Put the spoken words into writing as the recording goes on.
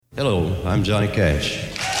Hello, I'm Johnny Cash.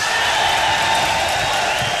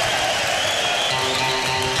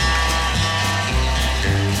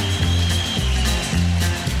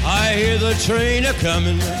 I hear the train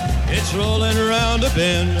a-comin', it's rolling around a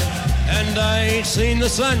bend, and I ain't seen the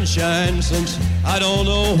sunshine since I don't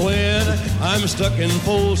know when. I'm stuck in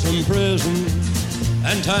Folsom Prison,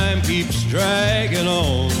 and time keeps dragging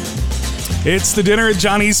on. It's the Dinner at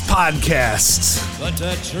Johnny's podcast.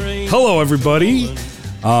 Hello, everybody.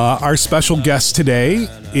 Our special guest today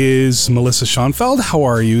is Melisa Schonfield. How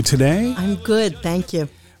are you today? I'm good, thank you.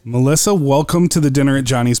 Melisa, welcome to the Dinner at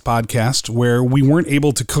Johnny's podcast, where we weren't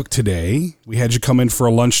able to cook today. We had you come in for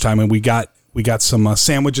a lunchtime, and we got some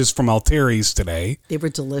sandwiches from Alteri's today. They were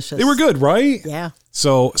delicious. They were good, right? Yeah.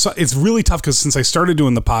 So it's really tough because since I started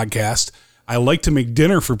doing the podcast, I like to make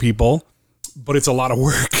dinner for people, but it's a lot of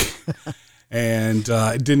work. And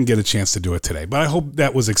I didn't get a chance to do it today, but I hope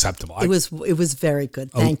that was acceptable. It was very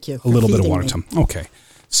good. Thank you. A little bit of water time. Okay.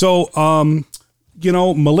 So,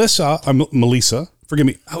 Melisa, forgive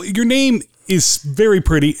me. Your name is very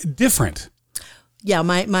pretty different. Yeah,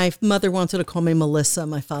 my mother wanted to call me Melissa.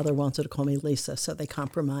 My father wanted to call me Lisa, so they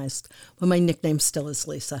compromised. But my nickname still is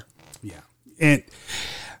Lisa. Yeah. And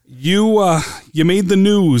you made the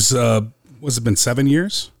news, has it been 7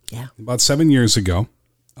 years? Yeah. About 7 years ago.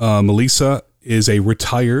 Melisa is a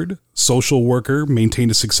retired social worker, maintained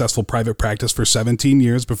a successful private practice for 17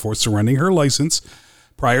 years before surrendering her license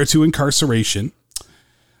prior to incarceration.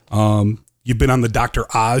 You've been on the Dr.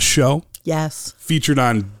 Oz show. Yes. Featured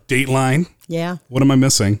on Dateline. Yeah. What am I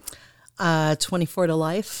missing? 24 to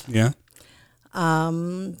Life. Yeah.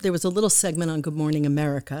 There was a little segment on Good Morning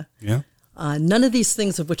America. Yeah. None of these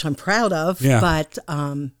things of which I'm proud of, but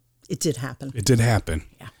it did happen. It did happen.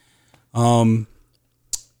 Yeah.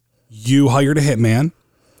 You hired a hitman,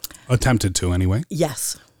 attempted to anyway.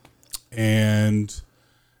 Yes. And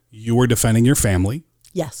you were defending your family.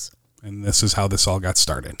 Yes. And this is how this all got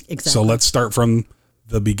started. Exactly. So let's start from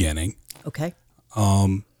the beginning. Okay.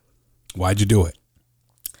 Why'd you do it?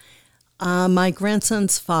 My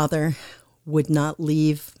grandson's father would not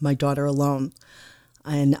leave my daughter alone.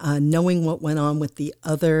 And knowing what went on with the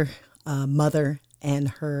other mother and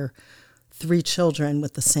her 3 children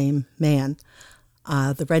with the same man,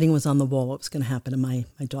 the writing was on the wall. What was going to happen to my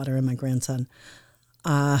daughter and my grandson.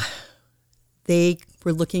 They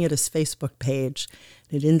were looking at his Facebook page.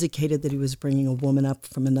 It indicated that he was bringing a woman up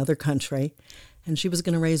from another country, and she was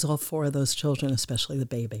going to raise all 4 of those children, especially the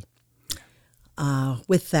baby.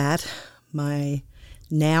 With that, my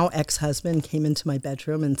now ex-husband came into my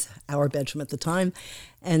bedroom, and our bedroom at the time,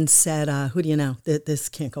 and said, who do you know? This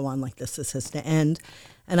can't go on like this. This has to end.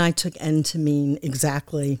 And I took end to mean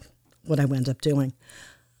exactly what I wound up doing.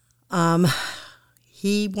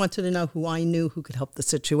 He wanted to know who I knew who could help the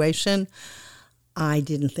situation. I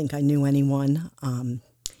didn't think I knew anyone.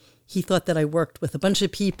 He thought that I worked with a bunch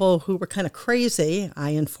of people who were kind of crazy.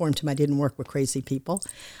 I informed him I didn't work with crazy people.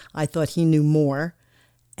 I thought he knew more,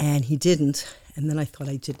 and he didn't. And then I thought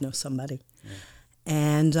I did know somebody. Yeah.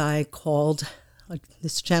 And I called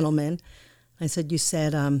this gentleman. I said, you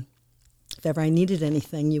said, if ever I needed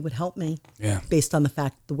anything, you would help me. Yeah. Based on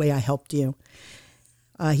the way I helped you.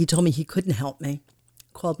 He told me he couldn't help me.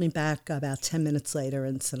 Called me back about 10 minutes later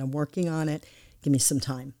and said, I'm working on it. Give me some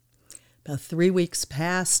time. About 3 weeks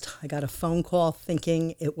passed. I got a phone call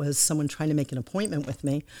thinking it was someone trying to make an appointment with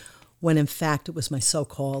me, when in fact it was my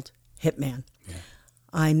so-called hitman. Yeah.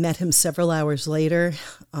 I met him several hours later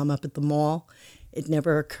up at the mall. It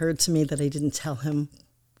never occurred to me that I didn't tell him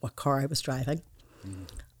what car I was driving. Mm.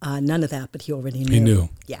 None of that, but he already knew. He knew.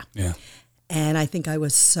 Yeah. Yeah. And I think I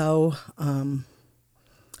was so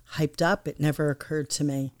hyped up, it never occurred to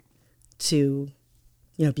me to,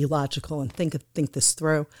 be logical and think this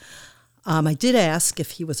through. I did ask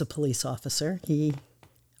if he was a police officer. He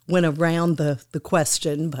went around the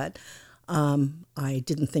question, but I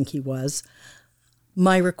didn't think he was.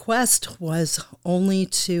 My request was only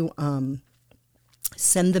to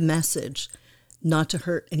send the message not to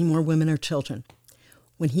hurt any more women or children.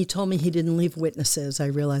 When he told me he didn't leave witnesses, I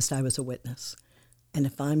realized I was a witness. And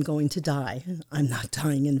if I'm going to die, I'm not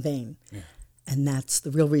dying in vain. Yeah. And that's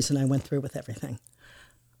the real reason I went through with everything.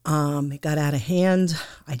 It got out of hand.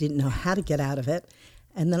 I didn't know how to get out of it.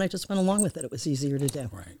 And then I just went along with it. It was easier to do.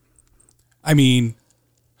 Right. I mean,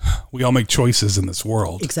 we all make choices in this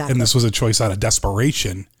world. Exactly. And this was a choice out of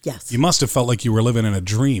desperation. Yes. You must have felt like you were living in a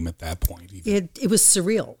dream at that point. It was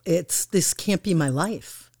surreal. This can't be my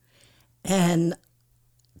life. And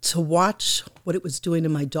to watch what it was doing to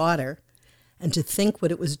my daughter and to think what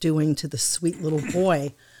it was doing to the sweet little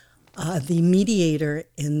boy, the mediator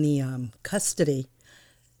in the custody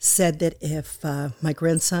said that if my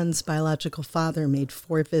grandson's biological father made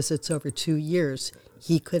 4 visits over 2 years,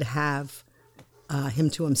 he could have him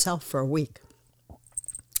to himself for a week.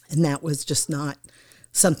 And that was just not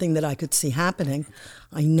something that I could see happening.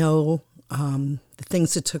 I know the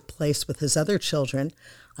things that took place with his other children,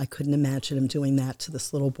 I couldn't imagine him doing that to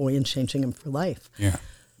this little boy and changing him for life. Yeah.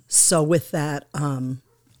 So with that,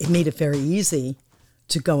 it made it very easy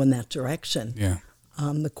to go in that direction. Yeah.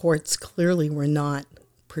 The courts clearly were not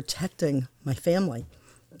protecting my family.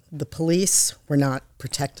 The police were not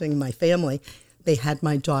protecting my family. They had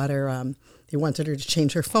my daughter, they wanted her to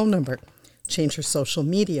change her phone number, change her social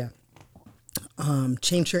media,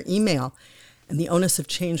 change her email. And the onus of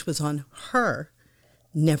change was on her,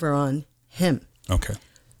 never on him. Okay.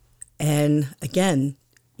 And again,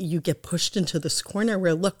 you get pushed into this corner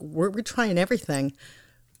where, look, we're trying everything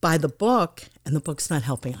by the book, and the book's not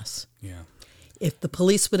helping us. Yeah. If the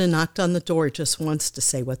police would have knocked on the door just once to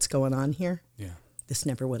say what's going on here, Yeah. this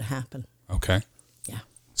never would have happened. Okay. Yeah.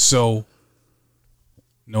 So,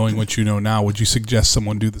 knowing what you know now, would you suggest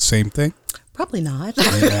someone do the same thing? Probably not.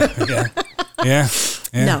 Yeah.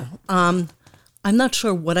 No. I'm not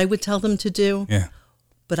sure what I would tell them to do, Yeah.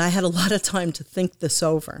 but I had a lot of time to think this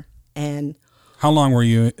over. And How long were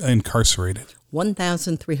you incarcerated?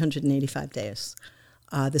 1,385 days.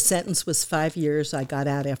 The sentence was 5 years. I got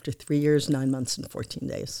out after 3 years, 9 months, and 14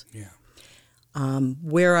 days. Yeah.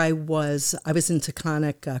 Where I was in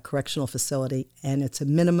Taconic Correctional Facility, and it's a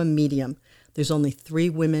minimum medium. There's only 3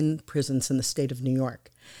 women prisons in the state of New York.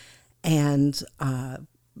 And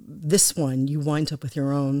this one, you wind up with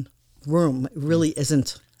your own room. It really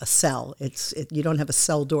isn't a cell. You don't have a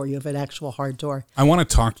cell door. You have an actual hard door. I want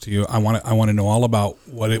to talk to you. I want to know all about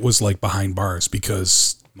what it was like behind bars,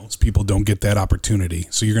 because most people don't get that opportunity.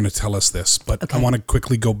 So you're going to tell us this, but Okay. I want to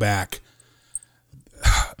quickly go back.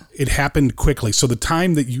 It happened quickly. So the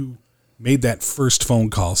time that you made that first phone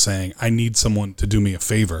call saying, I need someone to do me a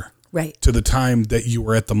favor, Right. to the time that you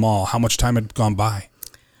were at the mall, how much time had gone by?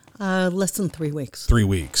 Less than 3 weeks. 3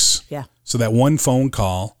 weeks. Yeah. So that one phone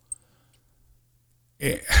call,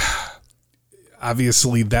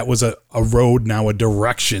 obviously that was a road, now a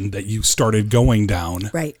direction that you started going down.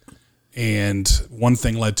 Right. And one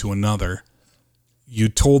thing led to another. You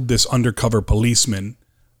told this undercover policeman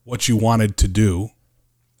what you wanted to do.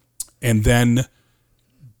 And then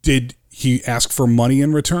did he ask for money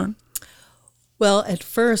in return? Well, at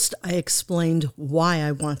first I explained why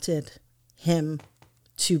I wanted him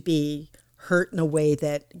to be hurt in a way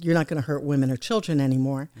that you're not going to hurt women or children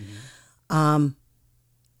anymore. Mm-hmm.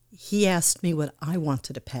 He asked me what I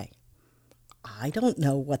wanted to pay. I don't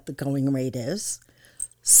know what the going rate is.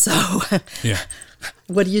 So Yeah.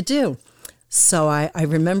 what do you do? So I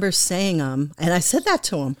remember saying, and I said that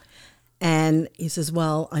to him. And he says,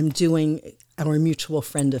 well, I'm doing our mutual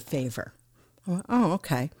friend a favor. I went, oh,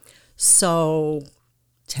 okay. So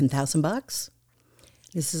 $10,000?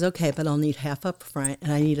 He says, okay, but I'll need half up front,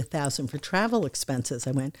 and I need $1,000 for travel expenses.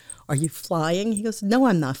 I went, are you flying? He goes, no,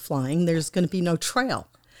 I'm not flying. There's going to be no trail.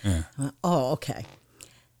 Yeah. I went, oh, okay.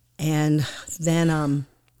 And then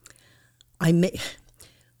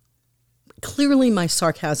clearly my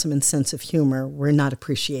sarcasm and sense of humor were not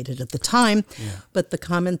appreciated at the time, but the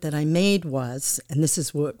comment that I made was, and this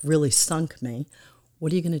is what really sunk me,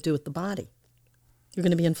 what are you going to do with the body? You're going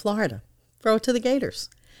to be in Florida. Throw it to the gators.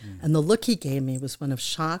 And the look he gave me was one of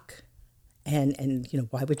shock and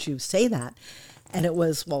why would you say that? And it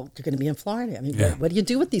was, well, you're going to be in Florida. I mean, what do you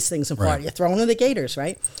do with these things in Florida? Right. You throw them to the gators,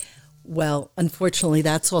 right? Well, unfortunately,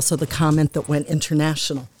 that's also the comment that went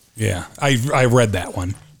international. Yeah. I read that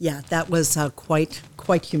one. Yeah, that was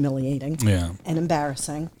quite humiliating. Yeah. And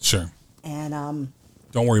embarrassing. Sure. And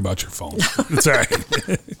Don't worry about your phone. It's all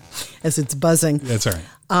right. as it's buzzing. That's all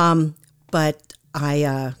right. But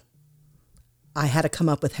I had to come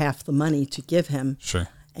up with half the money to give him. Sure.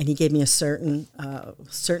 And he gave me a certain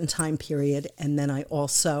time period. And then I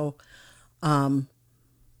also,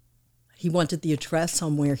 he wanted the address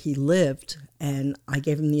on where he lived. And I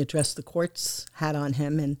gave him the address the courts had on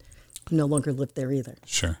him. And he no longer lived there either.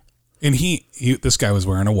 Sure. And this guy was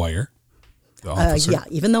wearing a wire. The officer. Yeah,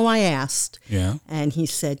 even though I asked. Yeah. And he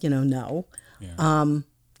said, no.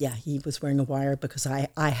 Yeah. He was wearing a wire because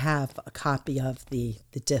I have a copy of the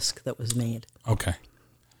disc that was made. Okay.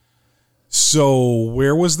 So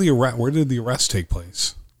where was the arrest? Where did the arrest take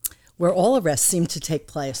place? Where all arrests seem to take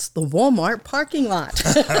place, the Walmart parking lot.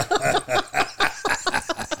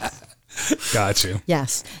 Got you.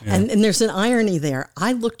 Yes. Yeah. And there's an irony there.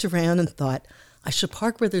 I looked around and thought, I should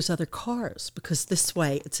park where there's other cars because this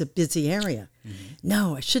way it's a busy area. Mm-hmm.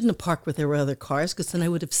 No, I shouldn't have parked where there were other cars because then I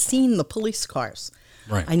would have seen the police cars.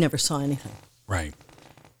 Right. I never saw anything. Right.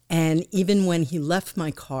 And even when he left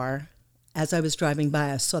my car, as I was driving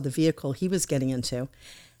by, I saw the vehicle he was getting into.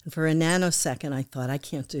 And for a nanosecond, I thought, I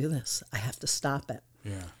can't do this. I have to stop it.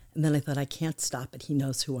 Yeah. And then I thought, I can't stop it. He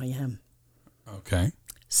knows who I am. Okay.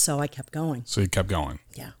 So I kept going. So you kept going.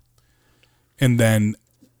 Yeah. And then,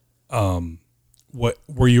 what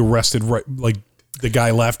were you arrested? Right, like the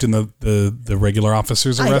guy left, and the regular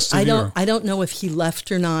officers arrested you? I don't know if he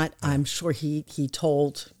left or not. I'm sure he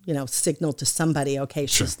told, signaled to somebody, okay,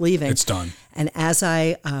 she's leaving. It's done. And as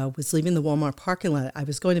I was leaving the Walmart parking lot, I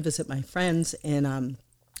was going to visit my friends, and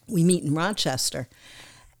we meet in Rochester.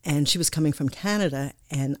 And she was coming from Canada,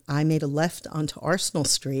 and I made a left onto Arsenal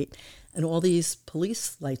Street, and all these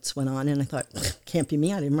police lights went on, and I thought, can't be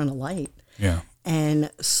me, I didn't run a light. Yeah. And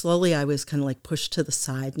slowly I was kind of like pushed to the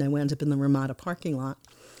side, and I wound up in the Ramada parking lot,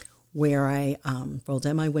 where I rolled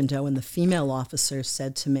down my window, and the female officer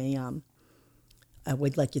said to me, I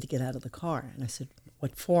would like you to get out of the car. And I said,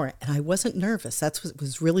 what for? And I wasn't nervous. That's what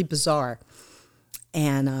was really bizarre.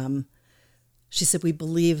 And she said, we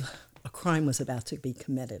believe a crime was about to be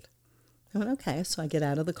committed. I went, okay. So I get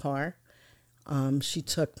out of the car. She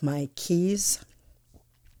took my keys,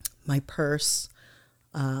 my purse,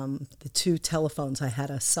 the 2 telephones. I had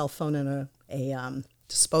a cell phone and a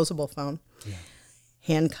disposable phone,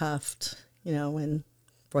 handcuffed, and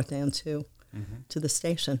brought down to the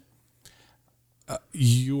station.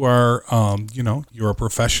 You are, you're a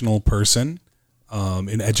professional person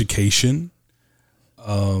in education.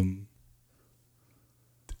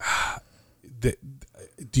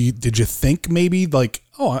 Did you think maybe like,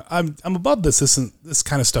 oh, I'm above this? This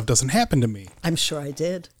kind of stuff doesn't happen to me. I'm sure I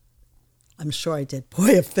did.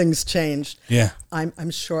 Boy, have things changed. Yeah. I'm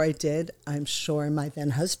sure I did. I'm sure my then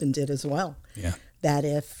husband did as well. Yeah. That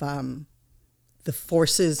if the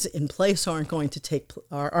forces in place aren't going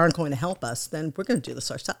to help us, then we're going to do this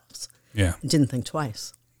ourselves. Yeah. I didn't think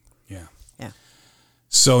twice. Yeah. Yeah.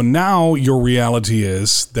 So now your reality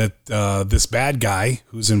is that this bad guy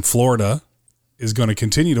who's in Florida is going to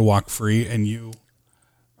continue to walk free, and you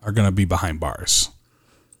are going to be behind bars.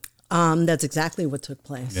 That's exactly what took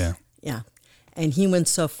place. Yeah. Yeah. And he went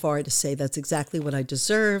so far to say that's exactly what I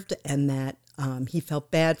deserved, and that he felt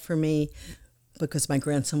bad for me because my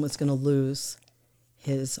grandson was going to lose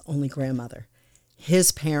his only grandmother.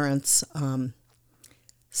 His parents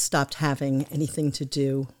stopped having anything to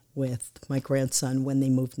do with my grandson when they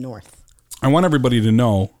moved north. I want everybody to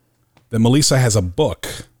know that Melisa has a book,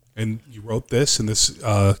 and you wrote this, and this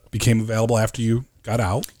became available after you got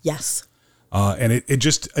out. Yes. And it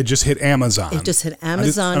just hit Amazon. It just hit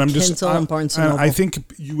Amazon, Kindle, and Barnes & Noble. I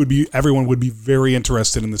think everyone would be very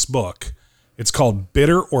interested in this book. It's called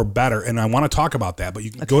Bitter or Better, and I want to talk about that, but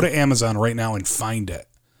you can go to Amazon right now and find it.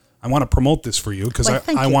 I want to promote this for you because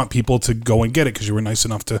I want people to go and get it because you were nice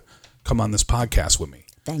enough to come on this podcast with me.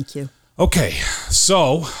 Thank you. Okay,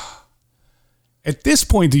 so at this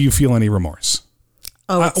point, do you feel any remorse?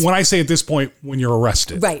 When I say at this point, when you're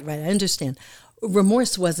arrested. Right, I understand.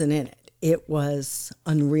 Remorse wasn't in it. It was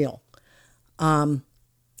unreal.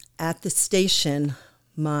 At the station,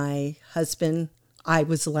 my husband, I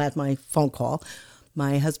was allowed my phone call.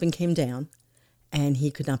 My husband came down, and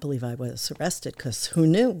he could not believe I was arrested because who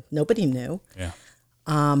knew? Nobody knew. Yeah.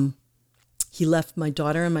 He left my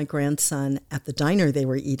daughter and my grandson at the diner they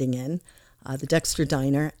were eating in, the Dexter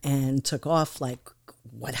Diner, and took off like,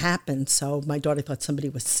 what happened? So my daughter thought somebody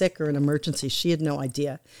was sick or an emergency. She had no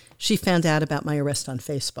idea. She found out about my arrest on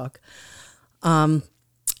Facebook.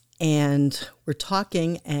 And we're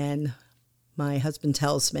talking, and my husband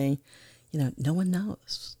tells me, no one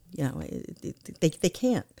knows. They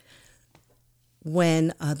can't.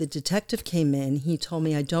 When the detective came in, he told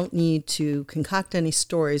me I don't need to concoct any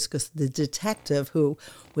stories because the detective who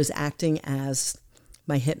was acting as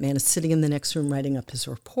my hitman is sitting in the next room writing up his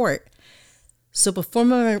report. So before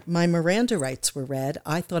my Miranda rights were read,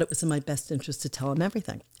 I thought it was in my best interest to tell him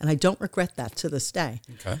everything. And I don't regret that to this day.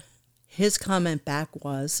 Okay. His comment back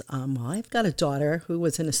was, well, I've got a daughter who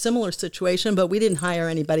was in a similar situation, but we didn't hire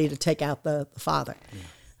anybody to take out the father. Yeah.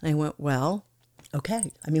 And I went, well,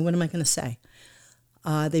 okay. I mean, what am I going to say?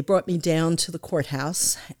 They brought me down to the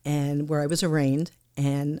courthouse and where I was arraigned,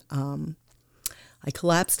 and I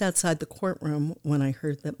collapsed outside the courtroom when I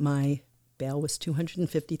heard that my bail was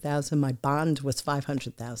 $250,000. My bond was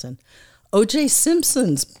 $500,000. O.J.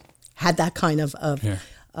 Simpson's had that kind of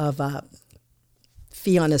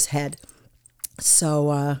fee on his head.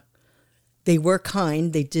 So they were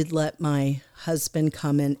kind. They did let my husband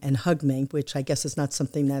come in and hug me, which I guess is not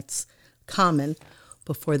something that's common,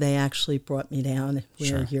 before they actually brought me down.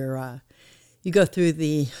 Where Sure. You go through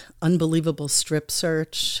the unbelievable strip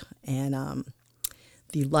search, and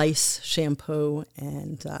the lice shampoo,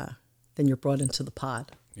 and then you're brought into the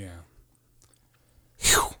pod. Yeah.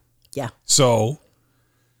 Whew. Yeah. So,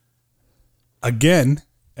 again,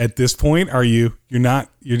 at this point, you're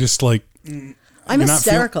just like... I'm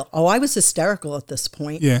hysterical. I was hysterical at this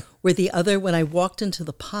point. Yeah. Where when I walked into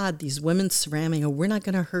the pod, these women surrounding me, we're not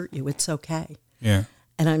going to hurt you. It's okay. Yeah.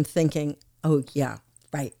 And I'm thinking, oh, yeah,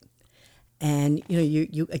 right. And,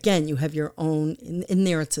 you again, you have your own, in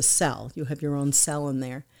there it's a cell. You have your own cell in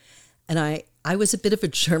there. And I was a bit of a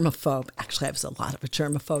germaphobe. Actually, I was a lot of a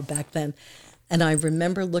germaphobe back then. And I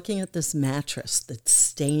remember looking at this mattress that's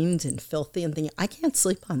stained and filthy and thinking, I can't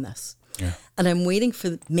sleep on this. Yeah. And I'm waiting for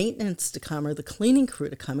the maintenance to come or the cleaning crew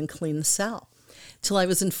to come and clean the cell. Till I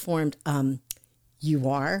was informed, you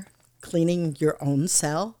are cleaning your own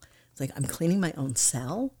cell? It's like, I'm cleaning my own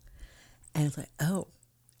cell? And it's like, oh.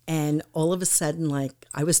 And all of a sudden, like,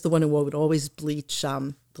 I was the one who would always bleach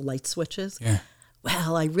the light switches. Yeah.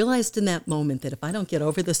 Well, I realized in that moment that if I don't get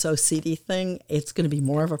over this OCD thing, it's going to be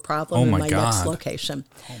more of a problem in my next location.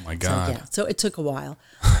 Oh, my God. So it took a while.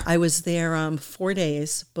 I was there 4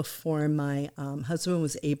 days before my husband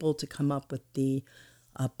was able to come up with the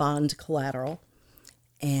bond collateral.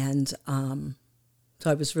 And so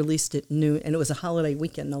I was released at noon, and it was a holiday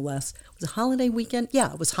weekend, no less. It was a holiday weekend?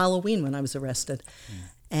 Yeah, it was Halloween when I was arrested.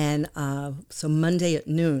 And so Monday at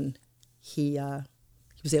noon, he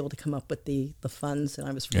was able to come up with the funds, and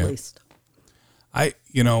I was released. I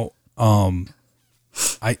don't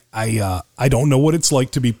know what it's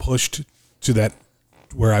like to be pushed to that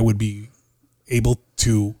where I would be able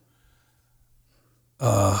to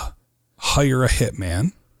hire a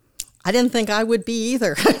hitman. I didn't think I would be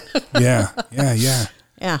either. Yeah.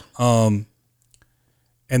 Yeah. And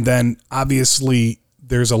then obviously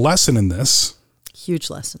there's a lesson in this.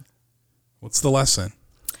 Huge lesson. What's the lesson?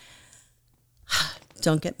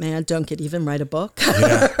 Don't get mad. Don't get even. Write a book.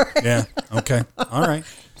 Yeah. Okay. All right.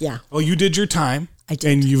 Yeah. Well, you did your time. I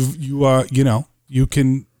did. And you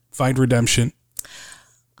can find redemption.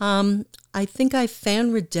 I think I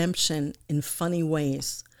found redemption in funny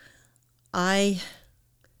ways. I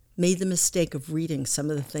made the mistake of reading some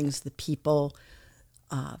of the things that people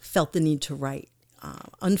felt the need to write.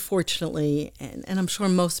 Unfortunately, and I'm sure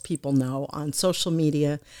most people know, on social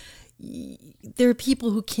media, there are people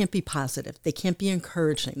who can't be positive. They can't be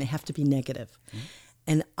encouraging. They have to be negative. Mm-hmm.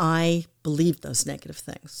 And I believed those negative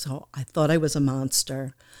things. So I thought I was a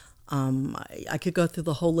monster. I could go through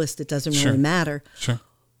the whole list. It doesn't really matter. Sure.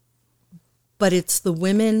 But it's the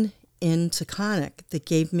women in Taconic that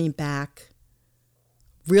gave me back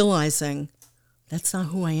realizing that's not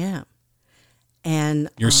who I am. And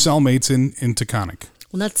your cellmates in Taconic.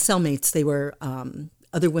 Well, not cellmates. They were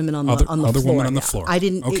other women on the other floor. Women on the floor. I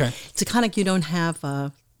didn't. Okay. Taconic, you don't have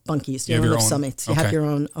bunkies. You have don't your have own cellmates. You have your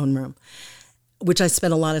own room, which I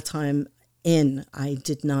spent a lot of time in. I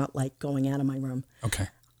did not like going out of my room. Okay.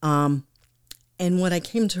 And what I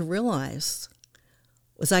came to realize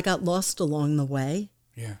was I got lost along the way.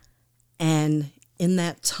 Yeah. And in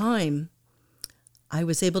that time, I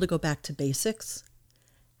was able to go back to basics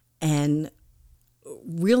and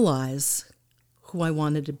realize who I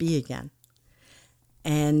wanted to be again.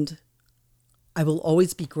 And I will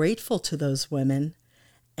always be grateful to those women.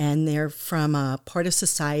 And they're from a part of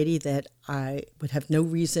society that I would have no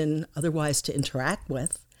reason otherwise to interact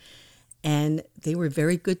with. And they were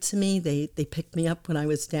very good to me. They picked me up when I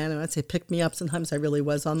was down. And I'd say pick me up. Sometimes I really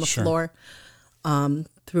was on the floor.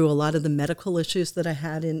 Through a lot of the medical issues that I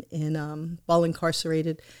had while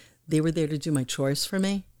incarcerated, they were there to do my chores for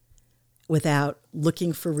me without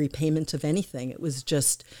looking for repayment of anything. It was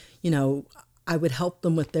just, I would help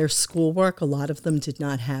them with their schoolwork. A lot of them did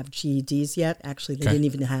not have GEDs yet. Actually, they didn't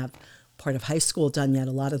even have part of high school done yet.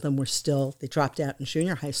 A lot of them they dropped out in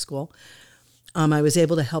junior high school. I was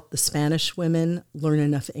able to help the Spanish women learn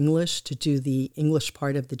enough English to do the English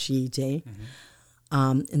part of the GED.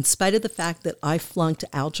 Mm-hmm. In spite of the fact that I flunked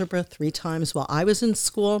algebra 3 times while I was in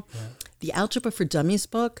school, the Algebra for Dummies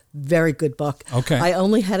book, very good book. Okay. I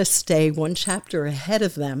only had to stay 1 chapter ahead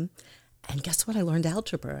of them. And guess what? I learned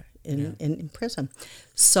algebra in prison.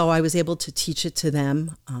 So I was able to teach it to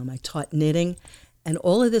them. I taught knitting. And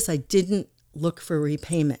all of this, I didn't look for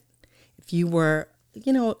repayment. If you were,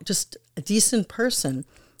 just a decent person,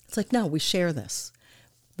 it's like, no, we share this.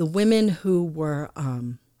 The women who were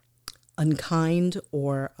unkind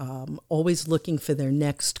or always looking for their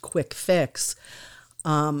next quick fix,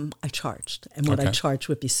 I charged. And what I charged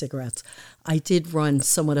would be cigarettes. I did run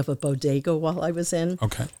somewhat of a bodega while I was in.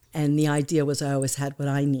 Okay. And the idea was I always had what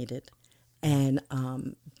I needed. And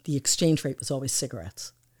the exchange rate was always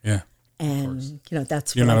cigarettes. Yeah. And,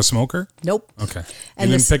 that's You're not a smoker? Nope. Okay.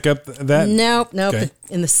 And you didn't pick up that? No. Okay.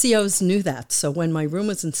 And the COs knew that. So when my room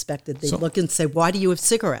was inspected, they'd look and say, why do you have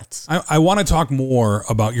cigarettes? I want to talk more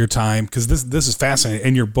about your time because this is fascinating.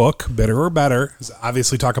 In your book, Bitter or Better,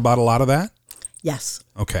 obviously talk about a lot of that? Yes.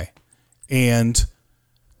 Okay. And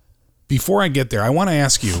before I get there, I want to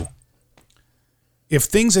ask you, if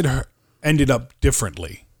things had ended up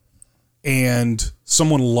differently and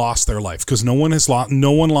someone lost their life, because no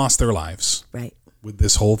one lost their lives right with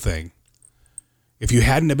this whole thing. If it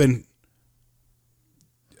hadn't have been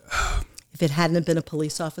a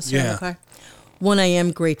police officer in the car, one, I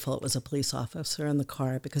am grateful it was a police officer in the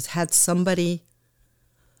car, because had somebody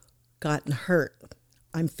gotten hurt,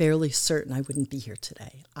 I'm fairly certain I wouldn't be here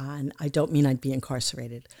today. And I don't mean I'd be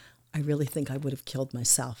incarcerated. I really think I would have killed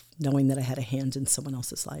myself, knowing that I had a hand in someone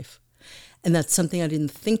else's life. And that's something I didn't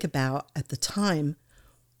think about at the time,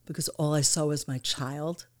 because all I saw was my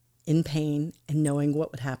child in pain and knowing what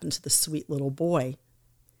would happen to the sweet little boy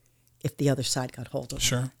if the other side got hold of him.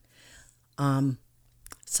 Sure.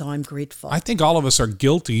 So I'm grateful. I think all of us are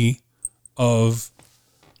guilty of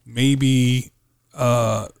maybe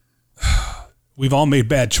we've all made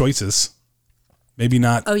bad choices. Maybe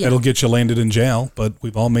not it'll get you landed in jail, but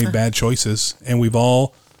we've all made bad choices, and we've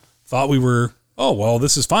all thought we were, oh, well,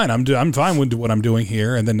 this is fine. I'm fine with what I'm doing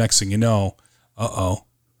here. And the next thing you know, I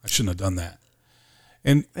shouldn't have done that.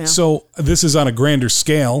 And so this is on a grander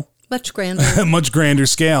scale. Much grander. Much grander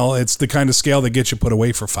scale. It's the kind of scale that gets you put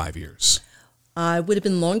away for 5 years. It would have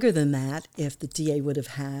been longer than that if the DA would have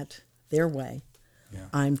had their way. Yeah.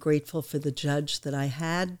 I'm grateful for the judge that I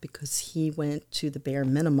had, because he went to the bare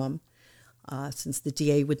minimum, since the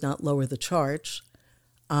DA would not lower the charge.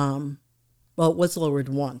 Well, it was lowered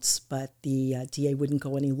once, but the DA wouldn't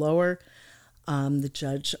go any lower. The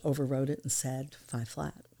judge overrode it and said 5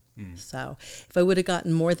 flat. So if I would have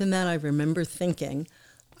gotten more than that, I remember thinking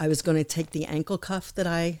I was going to take the ankle cuff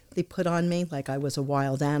that they put on me like I was a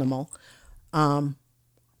wild animal.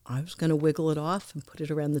 I was going to wiggle it off and put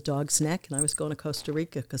it around the dog's neck, and I was going to Costa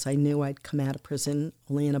Rica because I knew I'd come out of prison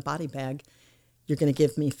only in a body bag. You're going to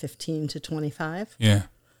give me 15 to 25? Yeah.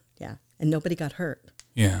 Yeah. And nobody got hurt.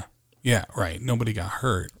 Yeah. Yeah, right. Nobody got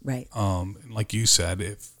hurt. Right. Like you said,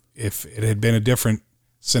 if it had been a different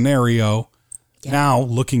scenario, now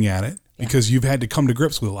looking at it, because you've had to come to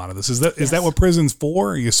grips with a lot of this. Is that what prison's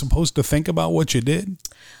for? Are you supposed to think about what you did?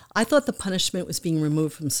 I thought the punishment was being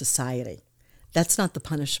removed from society. That's not the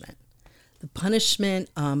punishment. The punishment,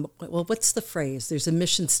 what's the phrase? There's a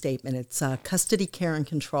mission statement. It's custody, care, and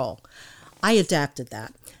control. I adapted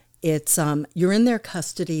that. It's you're in their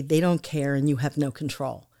custody, they don't care, and you have no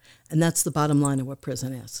control. And that's the bottom line of what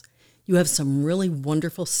prison is. You have some really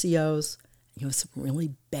wonderful COs, you have some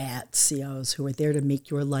really bad COs who are there to make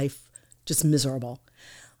your life just miserable.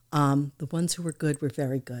 The ones who were good were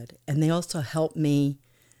very good. And they also helped me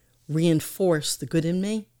reinforce the good in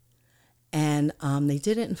me. And they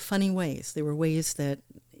did it in funny ways. They were ways that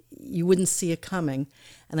you wouldn't see it coming.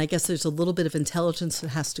 And I guess there's a little bit of intelligence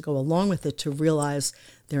that has to go along with it to realize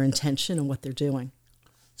their intention and what they're doing.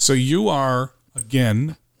 So you are,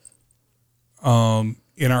 again,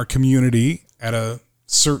 in our community at a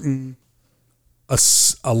certain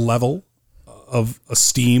a level of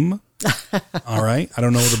esteem. All right. I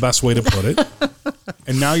don't know the best way to put it.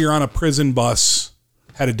 And now you're on a prison bus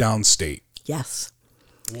headed downstate. Yes.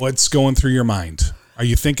 What's going through your mind? Are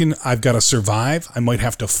you thinking, I've got to survive? I might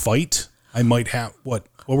have to fight. I might have, what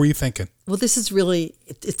were you thinking? Well, this is really,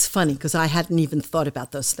 it's funny because I hadn't even thought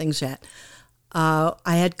about those things yet. I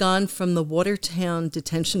had gone from the Watertown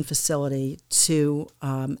detention facility to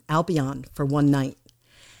Albion for one night.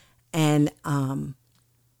 And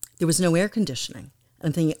there was no air conditioning. And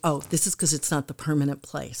I'm thinking, this is because it's not the permanent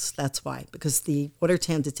place. That's why, because the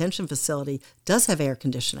Watertown detention facility does have air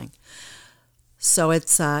conditioning. So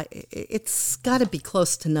it's got to be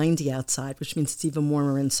close to 90 outside, which means it's even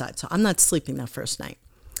warmer inside. So I'm not sleeping that first night.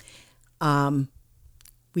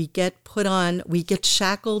 We get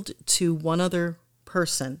shackled to one other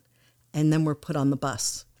person, and then we're put on the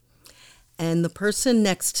bus. And the person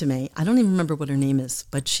next to me, I don't even remember what her name is,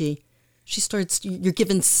 but she starts, you're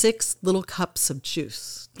given 6 little cups of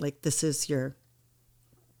juice. Like this is your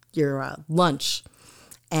lunch.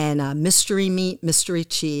 And mystery meat, mystery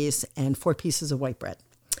cheese, and 4 pieces of white bread.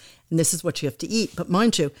 And this is what you have to eat. But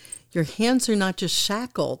mind you, your hands are not just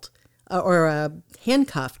shackled or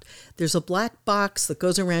handcuffed. There's a black box that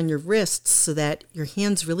goes around your wrists so that your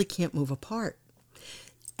hands really can't move apart.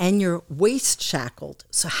 And your waist shackled.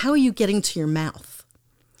 So how are you getting to your mouth?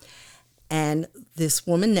 And this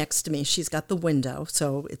woman next to me, she's got the window.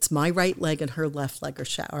 So it's my right leg and her left leg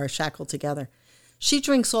are shackled together. She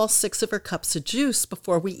drinks all 6 of her cups of juice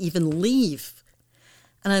before we even leave.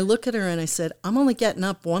 And I look at her and I said, I'm only getting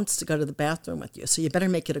up once to go to the bathroom with you, so you better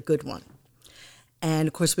make it a good one. And,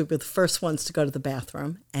 of course, we were the first ones to go to the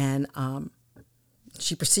bathroom. And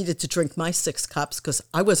she proceeded to drink my 6 cups because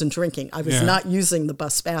I wasn't drinking. I was not using the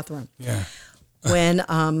bus bathroom. Yeah.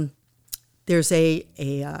 When there's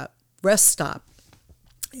a rest stop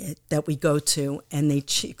that we go to, and they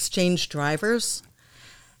exchange drivers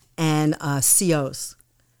and COs.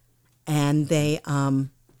 And they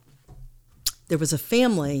there was a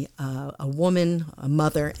family, a woman, a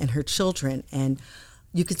mother, and her children, and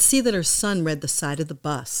you could see that her son read the side of the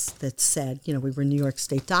bus that said, we were New York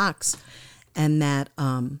State docks, and that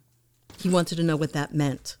he wanted to know what that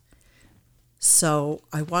meant. So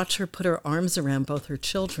I watched her put her arms around both her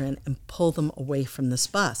children and pull them away from this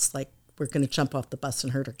bus, like we're going to jump off the bus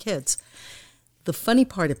and hurt her kids. The funny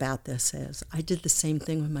part about this is I did the same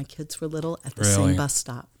thing when my kids were little at the same bus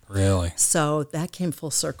stop. Really? So that came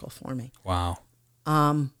full circle for me. Wow.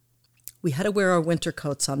 We had to wear our winter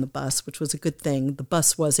coats on the bus, which was a good thing. The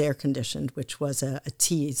bus was air conditioned, which was a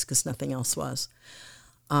tease because nothing else was.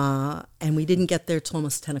 And we didn't get there till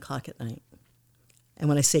almost 10 o'clock at night. And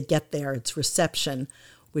when I say get there, it's reception,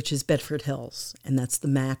 which is Bedford Hills, and that's the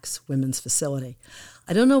Max Women's Facility.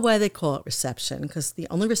 I don't know why they call it reception, because the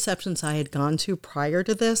only receptions I had gone to prior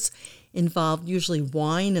to this involved usually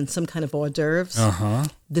wine and some kind of hors d'oeuvres. Uh-huh.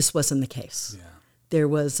 This wasn't the case. Yeah. There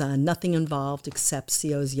was nothing involved except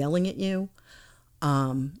COs yelling at you,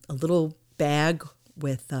 a little bag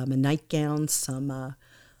with a nightgown, some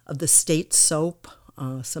of the state soap,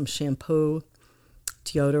 some shampoo,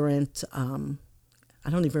 deodorant. I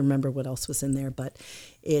don't even remember what else was in there, but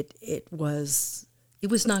it was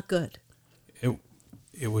not good.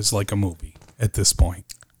 It was like a movie at this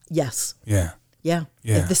point. Yes. Yeah. Yeah.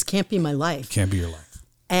 This can't be my life. Can't be your life.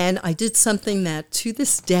 And I did something that to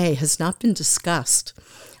this day has not been discussed.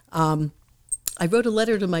 I wrote a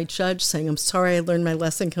letter to my judge saying, I'm sorry I learned my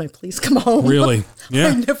lesson. Can I please come home? Really? Yeah.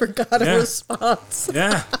 I never got a response.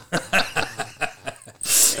 Yeah.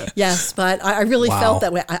 Yes, but I really felt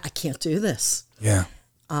that way. I can't do this. Yeah.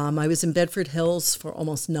 I was in Bedford Hills for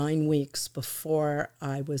almost 9 weeks before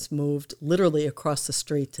I was moved literally across the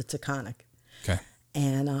street to Taconic. Okay.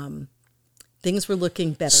 And things were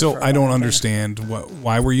looking better. So I don't understand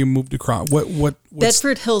why were you moved across?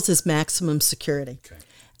 Bedford Hills is maximum security. Okay.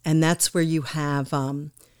 And that's where you have the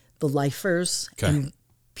lifers and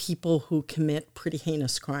people who commit pretty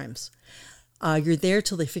heinous crimes. You're there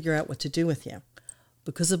till they figure out what to do with you.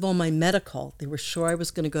 Because of all my medical, they were sure I was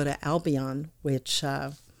going to go to Albion, which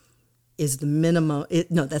is the minimum.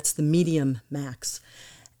 That's the medium max.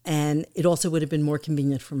 And it also would have been more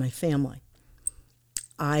convenient for my family.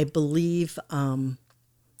 I believe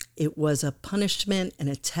it was a punishment and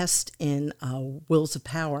a test in wills of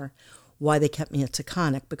power why they kept me at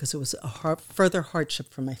Taconic, because it was a further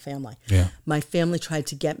hardship for my family. Yeah. My family tried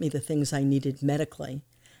to get me the things I needed medically,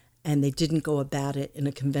 and they didn't go about it in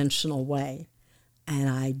a conventional way. And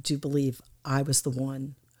I do believe I was the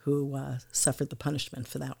one who suffered the punishment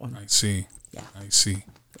for that one. I see. Yeah. I see.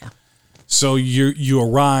 Yeah. So you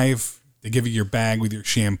arrive, they give you your bag with your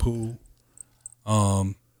shampoo,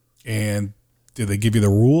 and do they give you the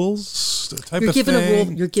rules?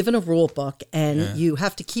 You're given a rule book, and you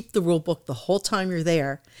have to keep the rule book the whole time you're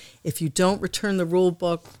there. If you don't return the rule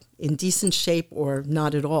book in decent shape or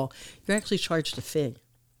not at all, you're actually charged a fee.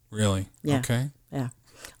 Really? Yeah. Okay. Yeah.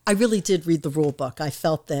 I really did read the rule book. I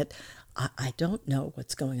felt that I don't know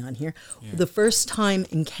what's going on here. Yeah. The first time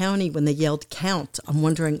in county when they yelled count, I'm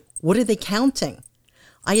wondering, what are they counting?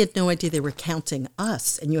 I had no idea they were counting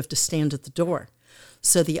us, and you have to stand at the door.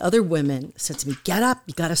 So the other women said to me, get up,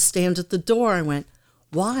 you got to stand at the door. I went,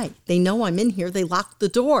 why? They know I'm in here. They locked the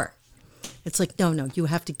door. It's like, no, you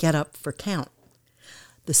have to get up for count.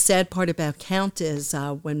 The sad part about count is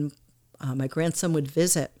when my grandson would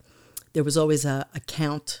visit, there was always a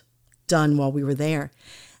count done while we were there.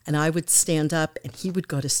 And I would stand up, and he would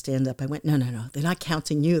go to stand up. I went, no, they're not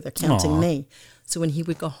counting you. They're counting me. So when he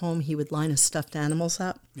would go home, he would line his stuffed animals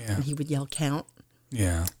up, and he would yell count.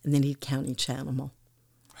 Yeah. And then he'd count each animal.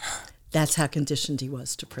 That's how conditioned he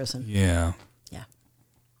was to prison. Yeah. Yeah.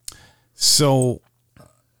 So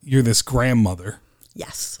you're this grandmother.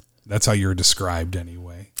 Yes. That's how you're described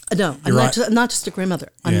anyway. No, I'm not just a grandmother.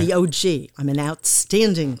 I'm the OG. I'm an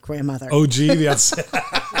outstanding grandmother. OG, yes.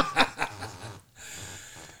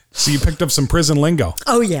 So you picked up some prison lingo.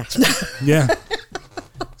 Oh, yeah. Yeah.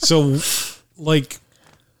 So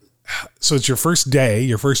it's your first day,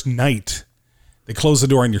 your first night. They close the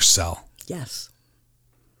door on your cell. Yes.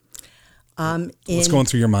 What's going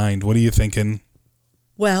through your mind? What are you thinking?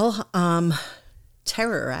 Well,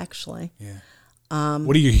 terror, actually. Yeah.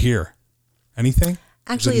 What do you hear? Anything?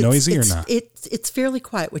 Actually, is it noisy or not? It's fairly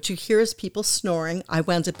quiet. What you hear is people snoring. I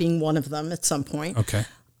wound up being one of them at some point. Okay.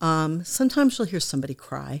 Sometimes you'll hear somebody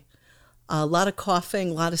cry. A lot of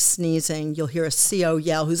coughing, a lot of sneezing. You'll hear a CO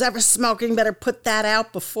yell, "Who's ever smoking better put that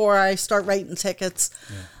out before I start writing tickets."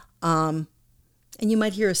 Yeah. And you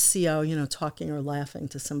might hear a CO, talking or laughing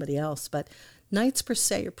to somebody else. But nights per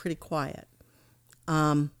se are pretty quiet.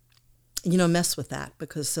 Mess with that,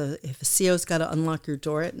 because if a CO's got to unlock your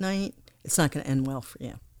door at night, it's not going to end well for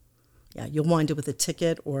you. Yeah, you'll wind up with a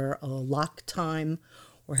ticket or a lock time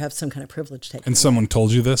or have some kind of privilege taken. And someone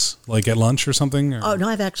told you this, like at lunch or something? Or? Oh, no,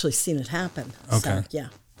 I've actually seen it happen. Okay. So, yeah.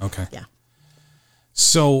 Okay. Yeah.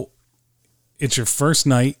 So it's your first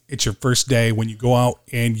night, it's your first day when you go out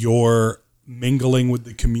and you're mingling with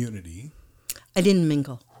the community. I didn't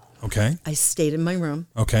mingle. Okay. I stayed in my room.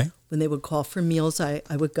 Okay. When they would call for meals, I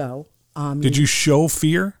would go. Did you show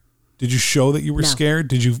fear? Did you show that you were scared?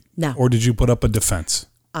 Did you? No. Or did you put up a defense?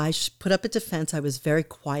 I put up a defense. I was very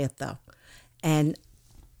quiet, though. And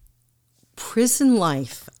prison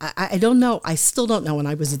life, I don't know. I still don't know when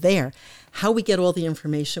I was there how we get all the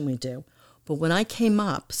information we do. But when I came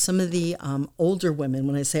up, some of the older women,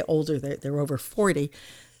 when I say older, they're over 40,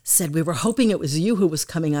 said, "We were hoping it was you who was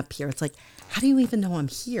coming up here." It's like, how do you even know I'm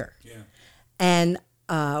here? Yeah. And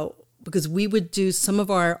because we would do some of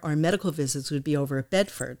our medical visits would be over at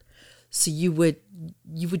Bedford. So you would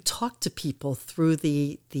talk to people through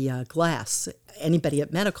the glass, anybody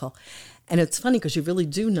at medical. And it's funny because you really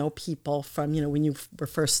do know people from, when you were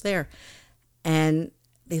first there. And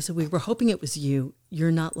they said, "We were hoping it was you.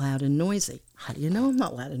 You're not loud and noisy." How do you know I'm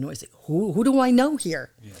not loud and noisy? Who do I know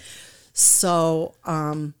here? Yeah. So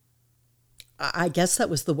I guess that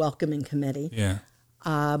was the welcoming committee. Yeah.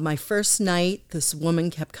 My first night, this woman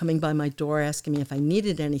kept coming by my door asking me if I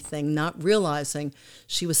needed anything, not realizing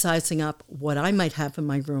she was sizing up what I might have in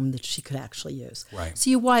my room that she could actually use. Right. So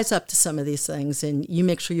you wise up to some of these things, and you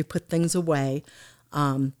make sure you put things away.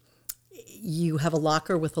 You have a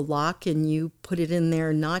locker with a lock, and you put it in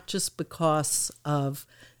there not just because of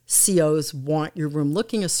COs want your room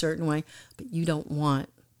looking a certain way, but you don't want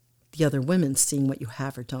the other women seeing what you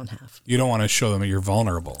have or don't have. You don't want to show them that you're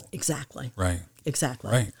vulnerable. Exactly. Right.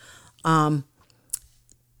 Exactly. Right.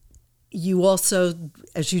 You also,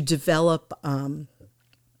 as you develop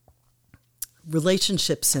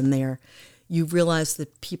relationships in there, you realize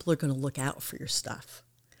that people are going to look out for your stuff.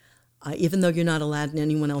 Even though you're not allowed in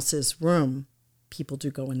anyone else's room, people do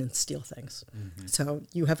go in and steal things. Mm-hmm. So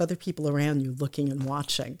you have other people around you looking and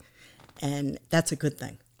watching, and that's a good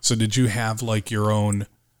thing. So did you have like your own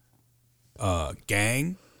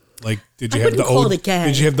gang? Like, did you I have the call it a gang.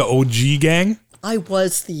 Did you have the OG gang? I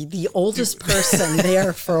was the oldest person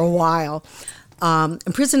there for a while. And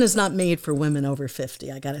prison is not made for women over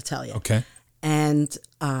 50, I got to tell you. Okay. And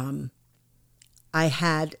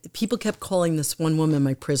people kept calling this one woman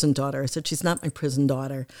my prison daughter. I said, "She's not my prison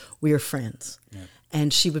daughter. We are friends." Yeah.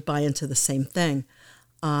 And she would buy into the same thing.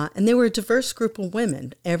 And they were a diverse group of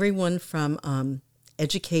women, everyone from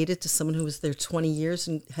educated to someone who was there 20 years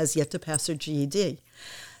and has yet to pass her GED.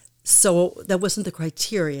 So that wasn't the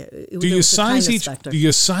criteria. Do you size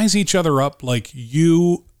each other up like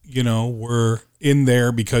you were in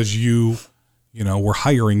there because you were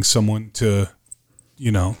hiring someone to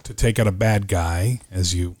take out a bad guy,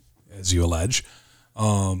 as you allege?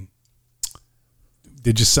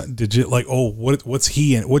 Did you like, oh, what's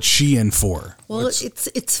she in for? Well,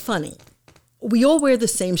 it's funny. We all wear the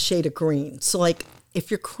same shade of green. So like,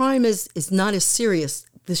 if your crime is not as serious,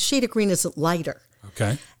 the shade of green isn't lighter.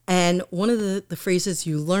 Okay. And one of the phrases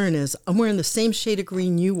you learn is, "I'm wearing the same shade of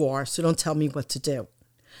green you are, so don't tell me what to do."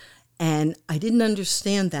 And I didn't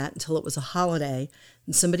understand that until it was a holiday,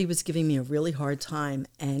 and somebody was giving me a really hard time,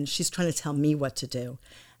 and she's trying to tell me what to do.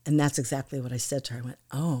 And that's exactly what I said to her. I went,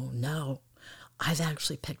 "Oh, no, I've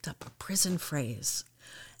actually picked up a prison phrase."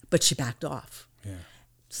 But she backed off. Yeah.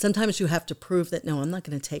 Sometimes you have to prove that, no, I'm not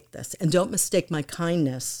going to take this. And don't mistake my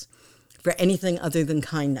kindness for anything other than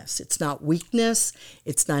kindness. It's not weakness.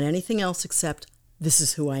 It's not anything else except this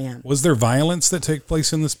is who I am. Was there violence that took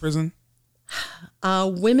place in this prison?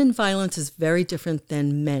 Women violence is very different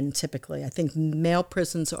than men typically. I think male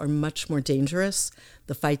prisons are much more dangerous.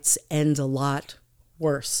 The fights end a lot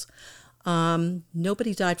worse.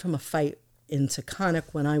 Nobody died from a fight in Taconic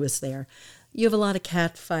when I was there. You have a lot of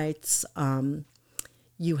cat fights.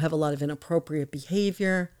 You have a lot of inappropriate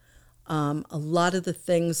behavior. A lot of the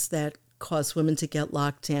things that caused women to get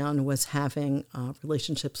locked down was having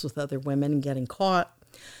relationships with other women and getting caught.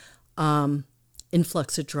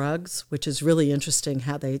 Influx of drugs, which is really interesting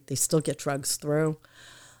how they still get drugs through.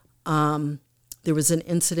 There was an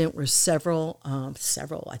incident where several, I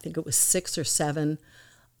think it was 6 or 7,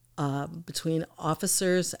 between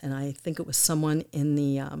officers and I think it was someone in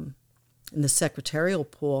the secretarial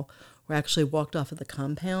pool, were actually walked off of the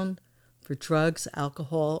compound for drugs,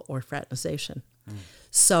 alcohol, or fraternization.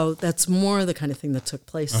 So that's more the kind of thing that took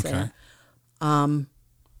place there.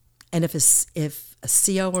 And if a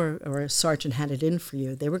CO or a sergeant had it in for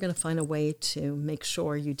you, they were going to find a way to make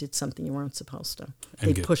sure you did something you weren't supposed to.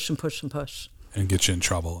 They'd push and push and push. And get you in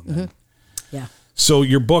trouble. Yeah. So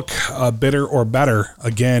your book, Bitter or Better,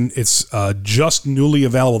 again, it's just newly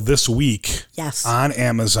available this week. Yes. On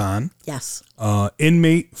Amazon. Yes.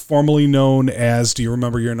 Inmate, formerly known as, do you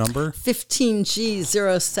remember your number?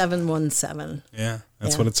 15G0717. Yeah,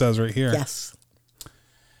 that's what it says right here. Yes.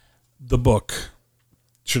 The book.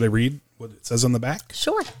 Should I read what it says on the back?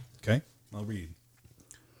 Sure. Okay, I'll read.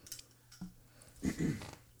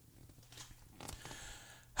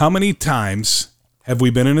 How many times have we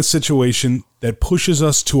been in a situation that pushes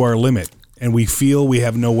us to our limit and we feel we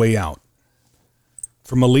have no way out?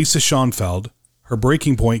 For Melisa Schonfield, her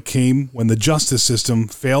breaking point came when the justice system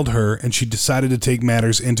failed her and she decided to take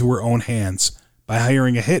matters into her own hands by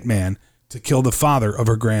hiring a hitman to kill the father of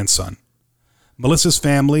her grandson. Melissa's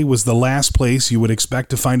family was the last place you would expect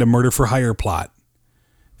to find a murder-for-hire plot.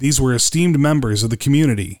 These were esteemed members of the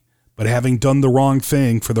community, but having done the wrong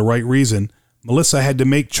thing for the right reason, Melisa had to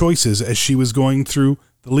make choices as she was going through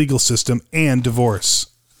the legal system and divorce.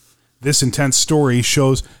 This intense story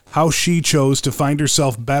shows how she chose to find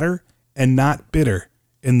herself better and not bitter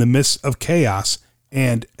in the midst of chaos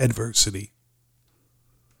and adversity.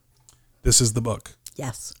 This is the book.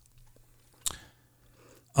 Yes.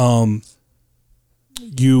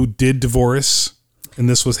 You did divorce, and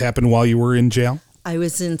this happened while you were in jail? I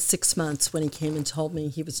was in 6 months when he came and told me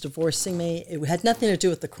he was divorcing me. It had nothing to do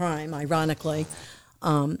with the crime, ironically.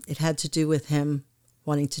 It had to do with him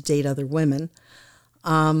wanting to date other women.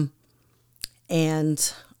 And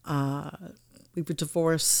we were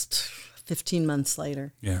divorced 15 months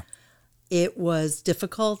later. Yeah. It was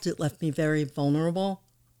difficult. It left me very vulnerable.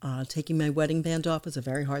 Taking my wedding band off was a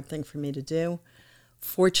very hard thing for me to do.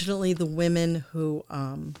 Fortunately, the women who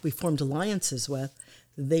we formed alliances with,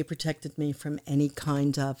 they protected me from any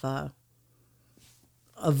kind of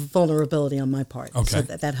vulnerability on my part. Okay. So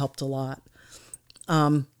that helped a lot.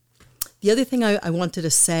 The other thing I wanted to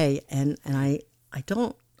say, and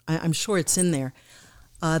I'm sure it's in there,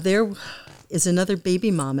 there is another baby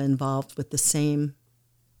mama involved with the same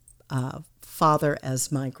father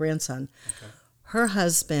as my grandson. Okay. Her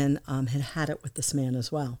husband had it with this man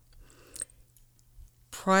as well.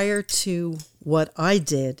 Prior to what I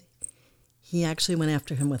did, he actually went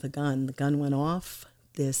after him with a gun. The gun went off.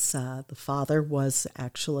 The father was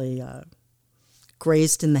actually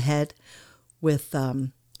grazed in the head with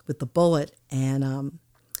the bullet, and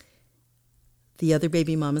the other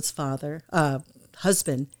baby mama's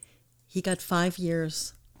husband, he got 5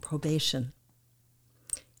 years probation.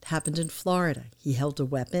 It happened in Florida. He held a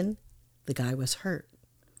weapon. The guy was hurt.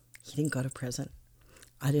 He didn't go to prison.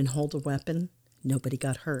 I didn't hold a weapon. Nobody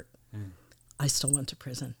got hurt. I still went to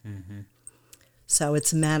prison. Mm-hmm. So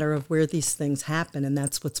it's a matter of where these things happen, and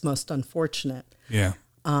that's what's most unfortunate. Yeah.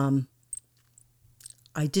 I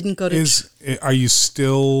didn't go to... Is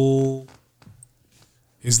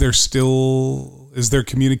there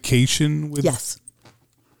communication with... Yes.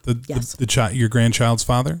 Your grandchild's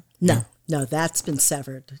father? No, that's been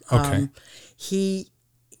severed. Okay. He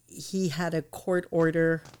had a court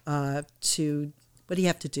order to... What do you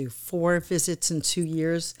have to do? 4 visits in 2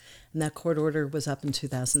 years, and that court order was up in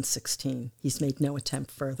 2016. He's made no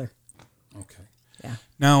attempt further. Okay. Yeah.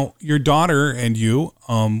 Now, your daughter and you,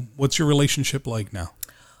 what's your relationship like now?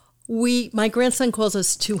 My grandson calls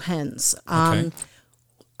us 2 hens. Okay.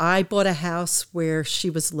 I bought a house where she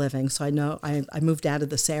was living, so I moved out of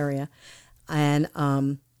this area, and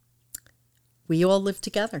we all live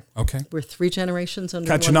together. Okay. We're 3 generations under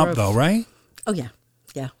Catching one up roof. though, right? Oh yeah,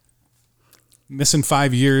 yeah. Missing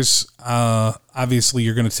 5 years, obviously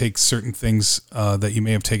you're going to take certain things that you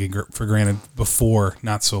may have taken for granted before,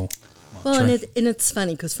 not so much. Well, right? and it's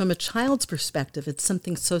funny because from a child's perspective, it's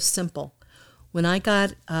something so simple. When I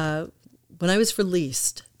was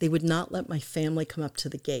released, they would not let my family come up to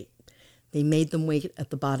the gate. They made them wait at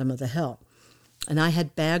the bottom of the hill. And I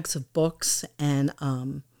had bags of books, and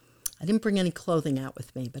I didn't bring any clothing out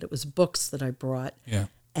with me, but it was books that I brought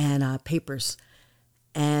and papers.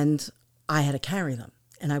 And I had to carry them.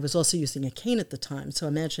 And I was also using a cane at the time, so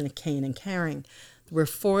imagine a cane and carrying. There were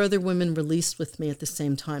 4 other women released with me at the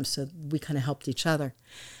same time, so we kind of helped each other.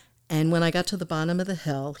 And when I got to the bottom of the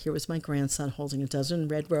hill, here was my grandson holding a dozen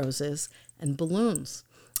red roses and balloons.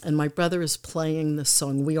 and my brother is playing the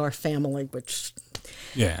song "We Are Family," which,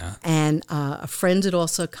 Yeah. and a friend had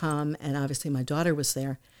also come, and obviously my daughter was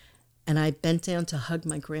there, and I bent down to hug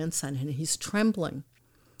my grandson, and he's trembling.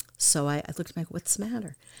 So I looked at him, what's the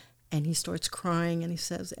matter? And he starts crying, and he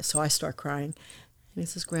says, so I start crying, and he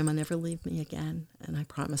says, Grandma, never leave me again. And I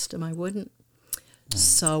promised him I wouldn't.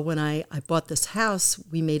 So when I bought this house,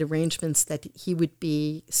 we made arrangements that he would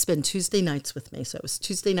spend Tuesday nights with me. So it was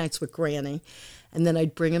Tuesday nights with Granny, and then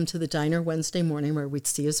I'd bring him to the diner Wednesday morning where we'd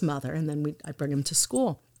see his mother, and then I'd bring him to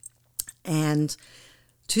school. And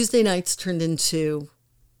Tuesday nights turned into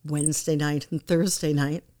Wednesday night and Thursday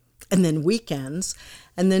night, and then weekends.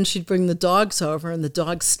 And then she'd bring the dogs over, and the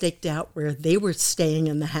dogs staked out where they were staying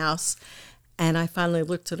in the house. And I finally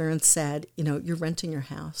looked at her and said, you're renting your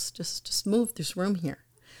house. Just move. There's room here.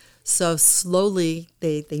 So slowly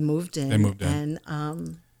they moved in. And,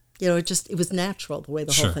 it was natural the way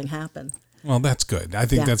the whole thing happened. Well, that's good. I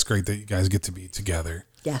think that's great that you guys get to be together.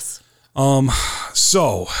 Yes.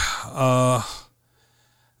 So,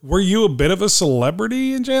 were you a bit of a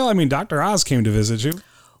celebrity in jail? I mean, Dr. Oz came to visit you.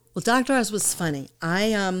 Well, Dr. Oz was funny.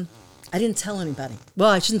 I didn't tell anybody. Well,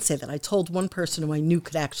 I shouldn't say that. I told one person who I knew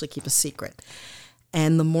could actually keep a secret.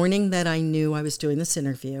 And the morning that I knew I was doing this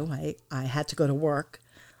interview, I had to go to work.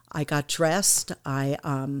 I got dressed. I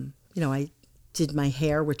did my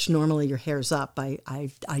hair, which normally your hair's up.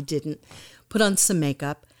 I didn't. Put on some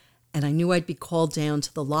makeup, and I knew I'd be called down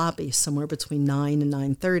to the lobby somewhere between 9 and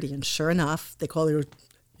 9:30. And sure enough, they call you,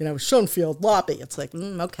 Schonfield lobby. It's like,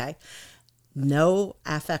 okay. No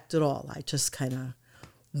affect at all. I just kind of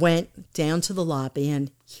went down to the lobby,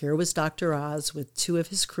 and here was Dr. Oz with two of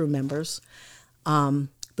his crew members.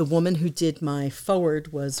 The woman who did my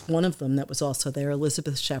forward was one of them that was also there,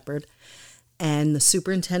 Elizabeth Shepard, and the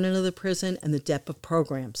superintendent of the prison and the dep of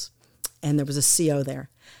programs. And there was a CO there.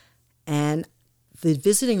 And the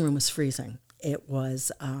visiting room was freezing. It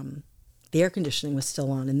was, the air conditioning was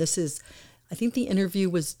still on. And I think the interview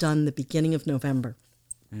was done the beginning of November.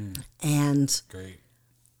 And great.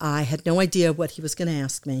 I had no idea what he was going to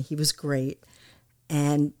ask me. He was great.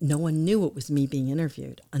 And no one knew it was me being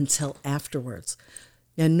interviewed until afterwards.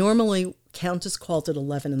 Now, normally, count is called at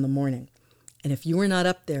 11 in the morning. And if you are not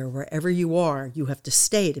up there, wherever you are, you have to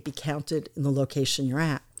stay to be counted in the location you're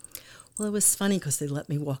at. Well, it was funny because they let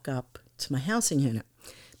me walk up to my housing unit.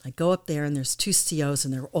 I go up there, and there's two COs,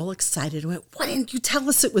 and they're all excited. I went, why didn't you tell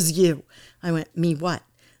us it was you? I went, me what?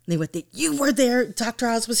 And they went, you were there. Dr.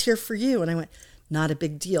 Oz was here for you. And I went, not a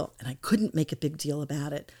big deal. And I couldn't make a big deal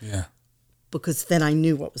about it. Yeah. Because then I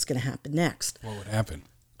knew what was going to happen next. What would happen?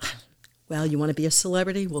 Well, you want to be a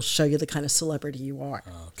celebrity? We'll show you the kind of celebrity you are.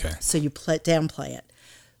 Okay. So you downplay it.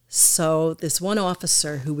 So this one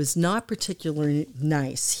officer who was not particularly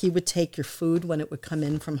nice, he would take your food when it would come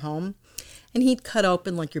in from home, and he'd cut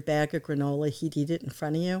open like your bag of granola. He'd eat it in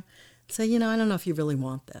front of you. Say, I don't know if you really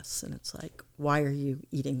want this. And it's like, why are you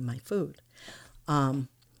eating my food?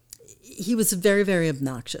 He was very, very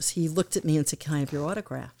obnoxious. He looked at me and said, can I have your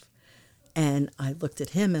autograph? And I looked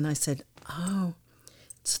at him and I said,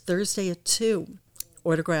 it's Thursday at 2.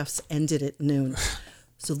 Autographs ended at noon.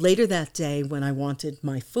 So later that day, when I wanted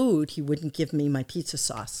my food, he wouldn't give me my pizza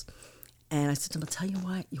sauce. And I said to him, I'll tell you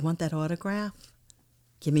what, you want that autograph?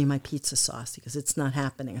 Give me my pizza sauce, because it's not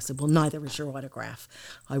happening. I said, well, neither is your autograph.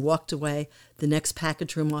 I walked away. The next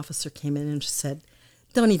package room officer came in and she said,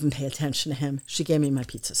 don't even pay attention to him. She gave me my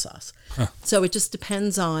pizza sauce. Huh. So it just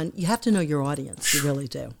depends on, you have to know your audience. You really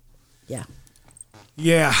do. Yeah.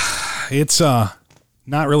 Yeah. It's not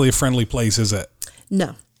really a friendly place, is it?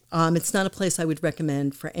 No. It's not a place I would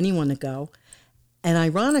recommend for anyone to go. And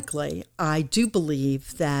ironically, I do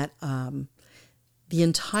believe that the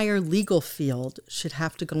entire legal field should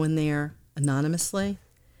have to go in there anonymously,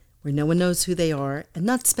 where no one knows who they are, and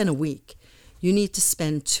not spend a week. You need to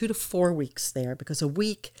spend 2 to 4 weeks there, because a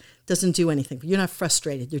week doesn't do anything. You're not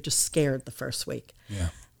frustrated. You're just scared the first week. Yeah.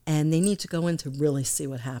 And they need to go in to really see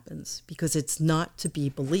what happens, because it's not to be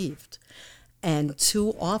believed. And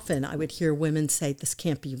too often I would hear women say, this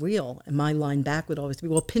can't be real. And my line back would always be,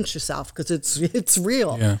 well, pinch yourself, because it's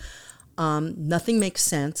real. Yeah. Nothing makes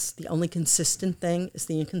sense. The only consistent thing is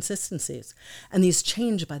the inconsistencies. And these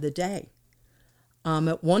change by the day.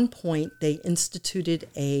 At one point, they instituted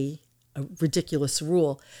a ridiculous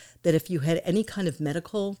rule that if you had any kind of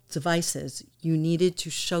medical devices, you needed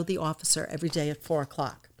to show the officer every day at 4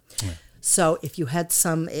 o'clock. Yeah. So if you had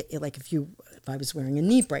if I was wearing a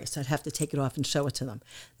knee brace, I'd have to take it off and show it to them.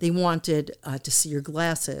 They wanted to see your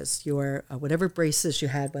glasses, your whatever braces you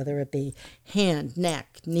had, whether it be hand,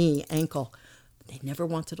 neck, knee, ankle, They never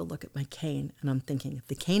wanted to look at my cane. And I'm thinking, if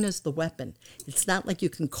the cane is the weapon, it's not like you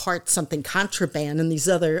can cart something contraband and these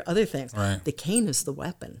other things. Right. The cane is the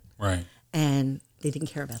weapon. Right. And they didn't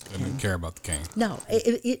care about the cane. They didn't care about the cane. No,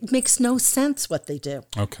 it makes no sense what they do.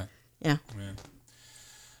 Okay. Yeah.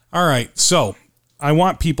 All right. So I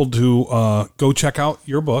want people to go check out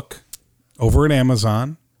your book over at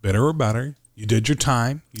Amazon, Bitter or Better. You did your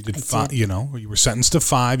time. You did 5, you were sentenced to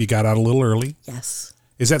 5. You got out a little early. Yes.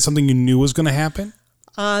 Is that something you knew was going to happen?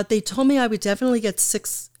 They told me I would definitely get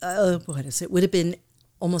 6, it would have been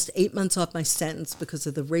almost 8 months off my sentence because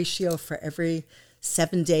of the ratio for every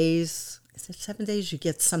 7 days. Is it 7 days you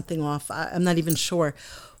get something off? I'm not even sure.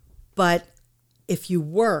 But if you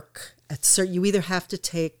work you either have to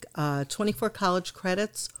take 24 college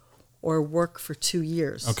credits or work for 2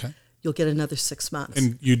 years. Okay. You'll get another 6 months.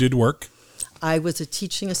 And you did work? I was a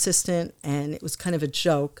teaching assistant, and it was kind of a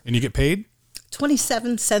joke. And you get paid?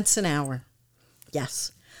 27 cents an hour.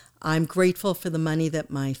 Yes. I'm grateful for the money that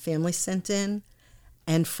my family sent in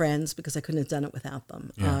and friends because I couldn't have done it without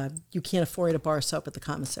them. Yeah. You can't afford a bar soap at the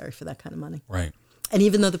commissary for that kind of money. Right. And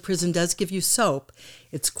even though the prison does give you soap,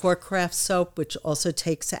 it's Corecraft soap, which also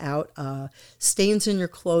takes out stains in your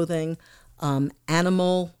clothing,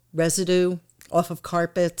 animal residue off of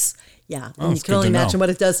carpets. Yeah. And you can only imagine what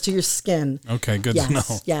it does to your skin. Okay, good to know.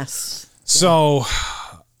 Yes. So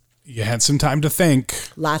you had some time to think.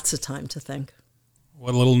 Lots of time to think.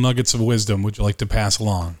 What little nuggets of wisdom would you like to pass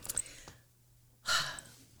along?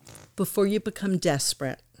 Before you become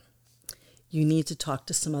desperate, you need to talk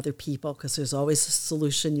to some other people because there's always a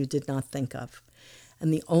solution you did not think of.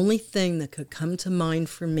 And the only thing that could come to mind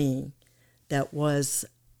for me that was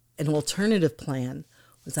an alternative plan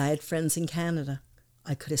was I had friends in Canada.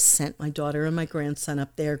 I could have sent my daughter and my grandson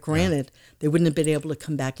up there. Granted, they wouldn't have been able to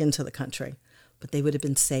come back into the country, but they would have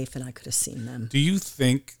been safe and I could have seen them. Do you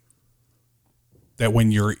think that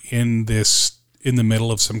when you're in the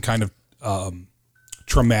middle of some kind of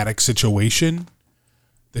traumatic situation,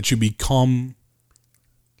 that you become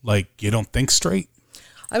like you don't think straight?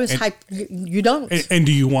 I was hyped. You don't. And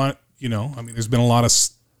do you want, there's been a lot of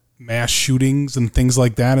mass shootings and things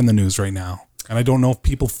like that in the news right now. And I don't know if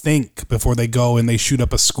people think before they go and they shoot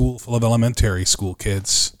up a school full of elementary school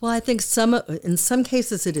kids. Well, I think in some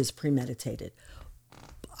cases it is premeditated.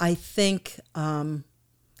 I think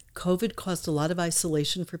COVID caused a lot of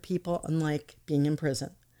isolation for people, unlike being in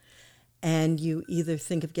prison. And you either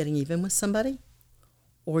think of getting even with somebody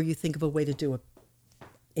or you think of a way to do it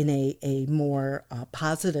in a more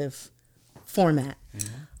positive format.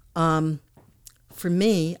 Mm-hmm. For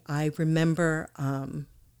me, I remember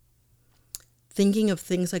thinking of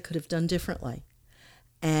things I could have done differently.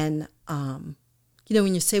 And, when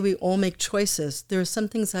you say we all make choices, there are some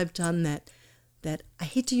things I've done that I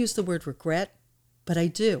hate to use the word regret, but I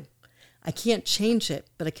do. I can't change it,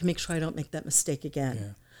 but I can make sure I don't make that mistake again.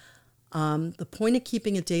 Yeah. The point of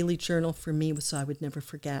keeping a daily journal for me was so I would never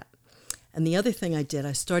forget. And the other thing I did,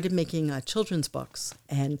 I started making children's books.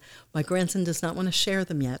 And my grandson does not want to share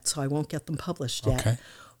them yet, so I won't get them published yet. Okay.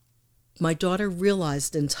 My daughter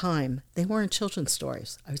realized in time they weren't children's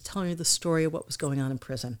stories. I was telling her the story of what was going on in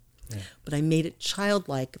prison. Yeah. But I made it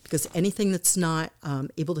childlike because anything that's not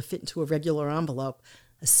able to fit into a regular envelope,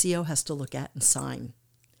 a CO has to look at and sign.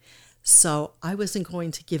 So I wasn't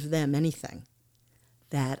going to give them anything.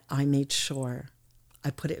 That I made sure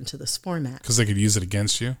I put it into this format. Because they could use it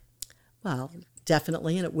against you? Well,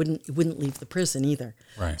 definitely, and it wouldn't leave the prison either.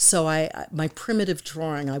 Right. So my primitive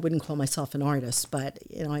drawing, I wouldn't call myself an artist, but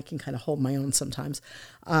I can kind of hold my own sometimes.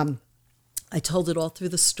 I told it all through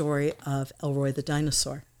the story of Elroy the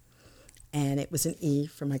dinosaur, and it was an E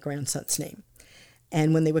for my grandson's name.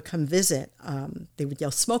 And when they would come visit, they would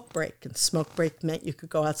yell smoke break, and smoke break meant you could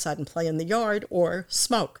go outside and play in the yard or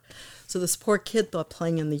smoke. So this poor kid thought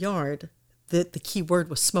playing in the yard, the key word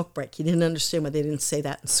was smoke break. He didn't understand why they didn't say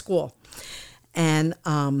that in school. And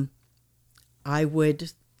I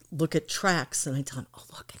would look at tracks and I'd tell him, oh,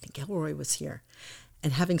 look, I think Elroy was here.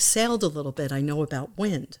 And having sailed a little bit, I know about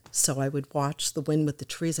wind. So I would watch the wind with the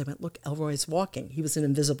trees. I went, look, Elroy's walking. He was an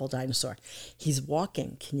invisible dinosaur. He's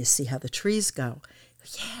walking. Can you see how the trees go?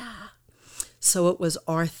 Yeah. So it was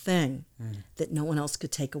our thing that no one else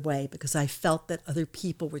could take away because I felt that other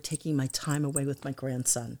people were taking my time away with my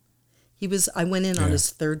grandson. I went in on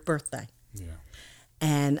his 3rd birthday. Yeah.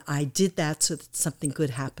 And I did that so that something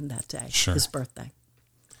good happened that day, his birthday.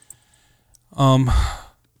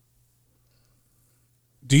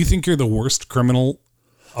 Do you think you're the worst criminal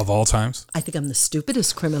of all times? I think I'm the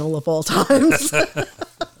stupidest criminal of all times.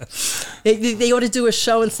 They ought to do a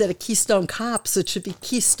show instead of Keystone Cops. It should be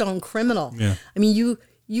Keystone Criminal. Yeah. I mean, you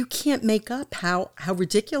you can't make up how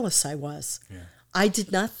ridiculous I was. Yeah. I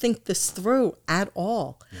did not think this through at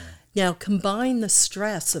all. Yeah. Now, combine the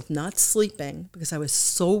stress of not sleeping, because I was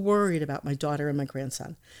so worried about my daughter and my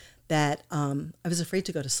grandson, that I was afraid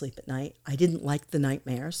to go to sleep at night. I didn't like the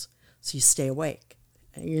nightmares, so you stay awake.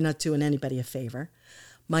 You're not doing anybody a favor.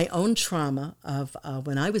 My own trauma of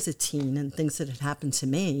when I was a teen and things that had happened to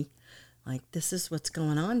me, like, this is what's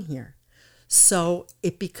going on here. So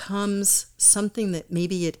it becomes something that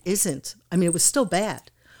maybe it isn't. I mean, it was still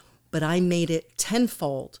bad, but I made it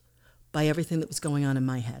tenfold by everything that was going on in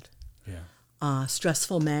my head. Yeah.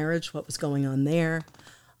 Stressful marriage, what was going on there.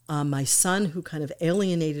 My son, who kind of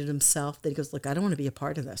alienated himself, that he goes, look, I don't want to be a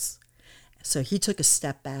part of this. So he took a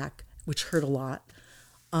step back, which hurt a lot.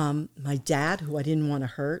 My dad, who I didn't want to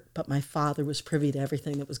hurt, but my father was privy to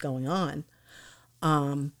everything that was going on.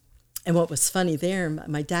 And what was funny there,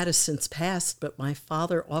 my dad has since passed, but my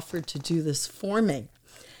father offered to do this for me.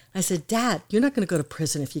 I said, Dad, you're not going to go to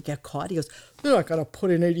prison if you get caught. He goes, you're not going to put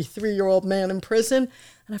an 83-year-old man in prison.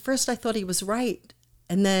 And at first I thought he was right.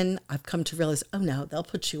 And then I've come to realize, oh, no, they'll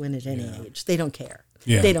put you in at any age. They don't care.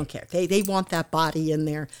 Yeah. They don't care. They want that body in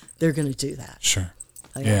there. They're going to do that. Sure.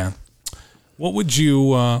 Yeah. What would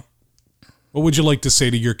you like to say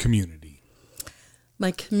to your community?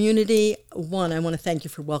 My community, one, I want to thank you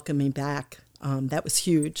for welcoming me back. That was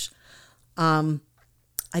huge. I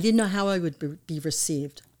didn't know how I would be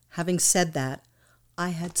received. Having said that, I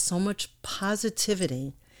had so much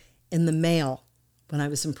positivity in the mail when I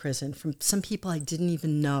was in prison from some people I didn't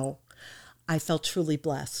even know. I felt truly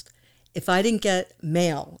blessed. If I didn't get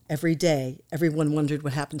mail every day, everyone wondered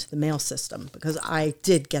what happened to the mail system, because I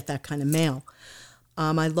did get that kind of mail.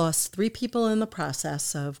 I lost 3 people in the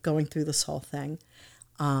process of going through this whole thing.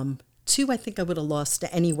 2 I think I would have lost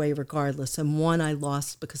anyway regardless, and 1 I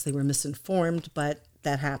lost because they were misinformed, but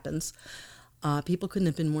that happens. People couldn't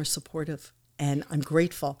have been more supportive, and I'm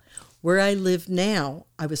grateful. Where I live now,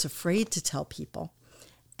 I was afraid to tell people,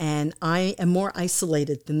 and I am more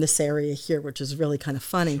isolated than this area here, which is really kind of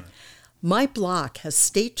funny. Sure. My block has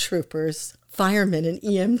state troopers, firemen, and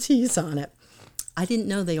EMTs on it. I didn't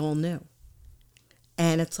know they all knew.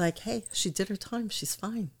 And it's like, hey, she did her time. She's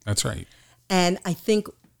fine. That's right. And I think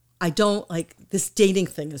I don't like this dating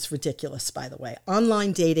thing is ridiculous, by the way.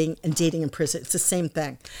 Online dating and dating in prison, it's the same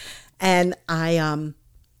thing. And I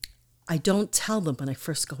don't tell them when I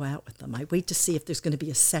first go out with them. I wait to see if there's going to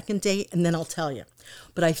be a second date, and then I'll tell you.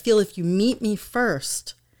 But I feel if you meet me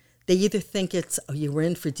first, they either think it's, oh, you were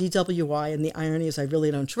in for DWI, and the irony is I really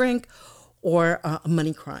don't drink, or a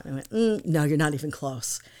money crime. I went, no, you're not even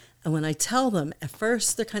close. And when I tell them, at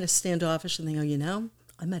first they're kind of standoffish, and they go, you know,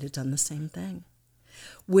 I might have done the same thing.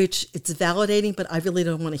 Which it's validating, but I really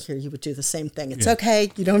don't want to hear you would do the same thing. It's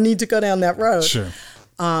okay. You don't need to go down that road. Sure.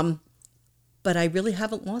 But I really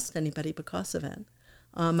haven't lost anybody because of it.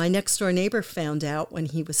 My next door neighbor found out when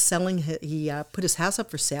he was selling, he put his house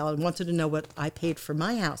up for sale and wanted to know what I paid for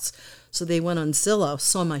my house. So they went on Zillow,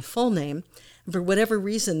 saw my full name, and for whatever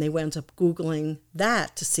reason, they went up Googling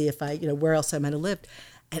that to see if where else I might have lived.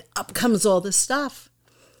 And up comes all this stuff.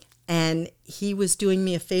 And he was doing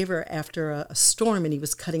me a favor after a storm, and he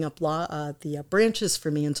was cutting up the branches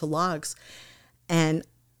for me into logs. And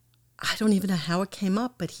I don't even know how it came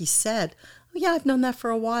up, but he said, oh, yeah, I've known that for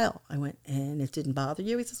a while. I went, and it didn't bother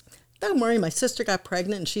you? He says, don't worry, my sister got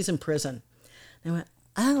pregnant, and she's in prison. And I went,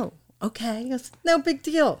 oh, okay. He goes, no big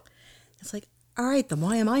deal. It's like, all right, then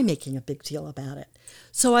why am I making a big deal about it?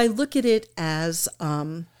 So I look at it as...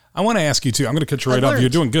 I want to ask you, too. I'm going to cut you right off. You're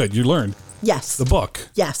doing good. You learned. Yes. The book.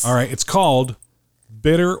 Yes. All right. It's called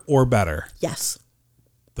Bitter or Better. Yes.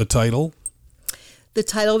 The title? The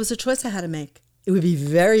title was a choice I had to make. It would be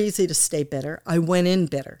very easy to stay bitter. I went in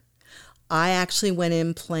bitter. I actually went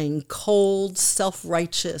in playing cold,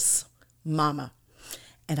 self-righteous mama.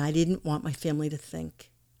 And I didn't want my family to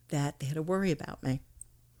think that they had to worry about me.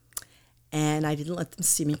 And I didn't let them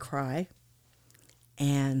see me cry.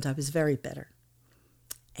 And I was very bitter.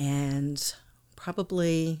 And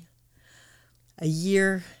probably a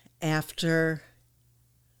year after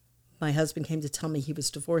my husband came to tell me he was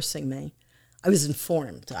divorcing me, I was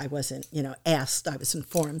informed. I wasn't, asked. I was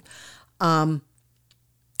informed. One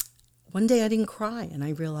day I didn't cry, and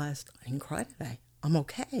I realized I didn't cry today. I'm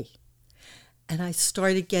okay. And I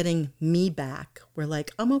started getting me back. Where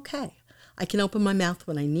I'm okay. I can open my mouth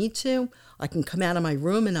when I need to. I can come out of my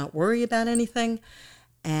room and not worry about anything.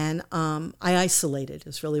 And I isolated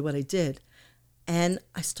is really what I did. And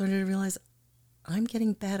I started to realize I'm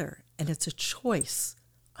getting better, and it's a choice.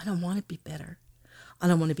 I don't want to be bitter. I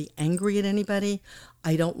don't want to be angry at anybody.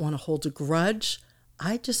 I don't want to hold a grudge.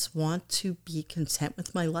 I just want to be content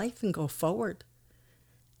with my life and go forward.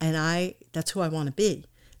 And that's who I want to be.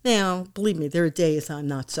 Now, believe me, there are days I'm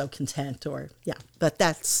not so content but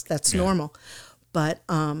that's normal. But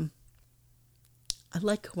I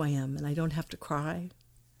like who I am, and I don't have to cry,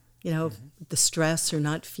 the stress or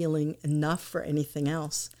not feeling enough for anything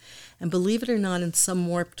else. And believe it or not, in some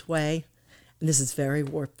warped way, and this is very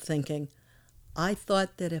warped thinking, I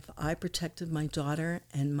thought that if I protected my daughter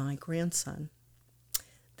and my grandson,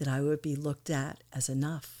 that I would be looked at as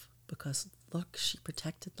enough because, look, she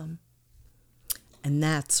protected them. And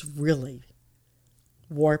that's really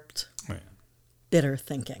warped, bitter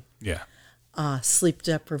thinking. Yeah. Sleep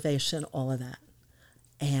deprivation, all of that.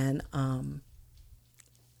 And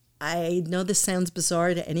I know this sounds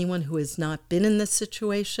bizarre to anyone who has not been in this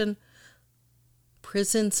situation.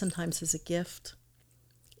 Prison sometimes is a gift,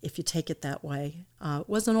 if you take it that way. It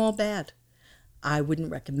wasn't all bad. I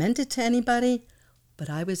wouldn't recommend it to anybody, but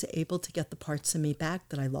I was able to get the parts of me back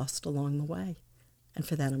that I lost along the way. And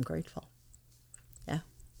for that, I'm grateful. Yeah.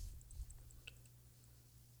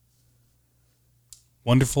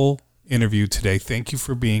 Wonderful interview today. Thank you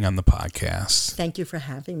for being on the podcast. Thank you for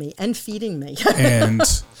having me and feeding me. And,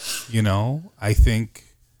 I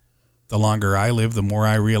think the longer I live, the more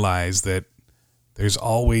I realize that there's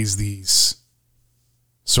always these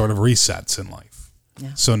sort of resets in life.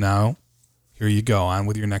 Yeah. So now, here you go, on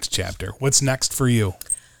with your next chapter. What's next for you?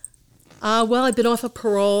 Well, I've been off of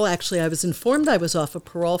parole. Actually, I was informed I was off of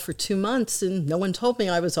parole for 2 months, and no one told me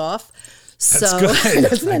I was off. That's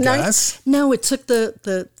good, Isn't it nice? Guess. No, it took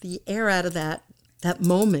the air out of that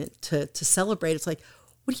moment to celebrate. It's like,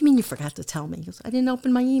 what do you mean you forgot to tell me? He goes, I didn't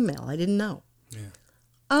open my email. I didn't know. Yeah.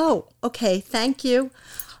 Oh, okay. Thank you.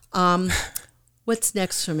 What's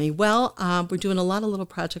next for me? Well, we're doing a lot of little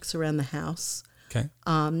projects around the house. Okay.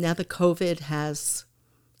 Now that COVID has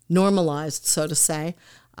normalized, so to say,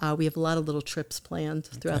 we have a lot of little trips planned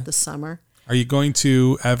throughout the summer. Are you going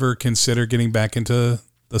to ever consider getting back into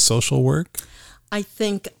the social work? I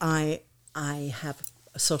think I have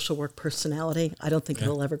a social work personality. I don't think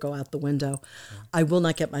it'll ever go out the window. Yeah. I will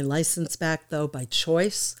not get my license back, though, by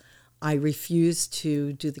choice. I refuse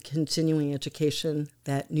to do the continuing education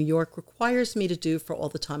that New York requires me to do for all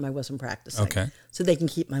the time I wasn't practicing. Okay. So they can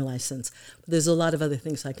keep my license. But there's a lot of other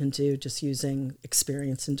things I can do just using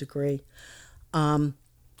experience and degree.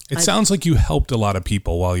 It sounds like you helped a lot of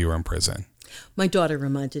people while you were in prison. My daughter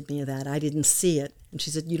reminded me of that. I didn't see it. And she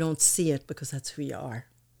said, you don't see it because that's who you are.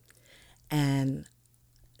 And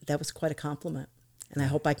that was quite a compliment. And I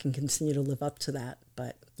hope I can continue to live up to that.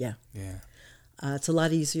 But yeah. It's a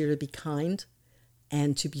lot easier to be kind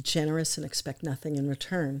and to be generous and expect nothing in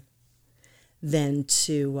return than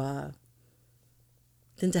to have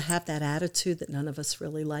that attitude that none of us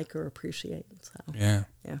really like or appreciate. So, yeah.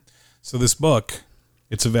 So this book,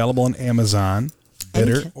 it's available on Amazon,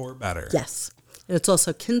 Bitter or Better. Yes. And it's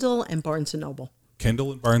also Kindle and Barnes & Noble.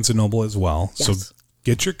 Kindle and Barnes & Noble as well. Yes. So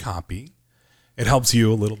get your copy. It helps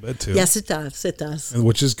you a little bit too. Yes, it does. It does.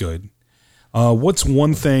 Which is good. What's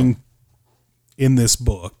one thing in this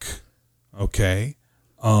book, that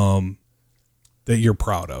you're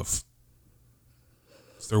proud of?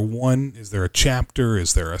 Is there a chapter?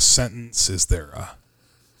 Is there a sentence? Is there a...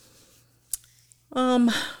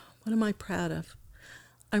 What am I proud of?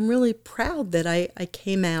 I'm really proud that I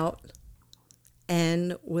came out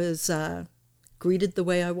and was greeted the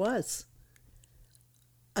way I was.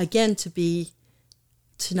 Again, to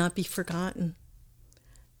not be forgotten.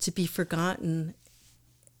 To be forgotten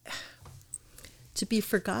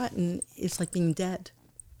is like being dead.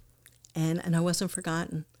 And I wasn't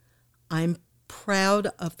forgotten. I'm proud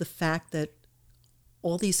of the fact that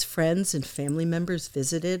all these friends and family members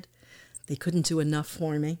visited. They couldn't do enough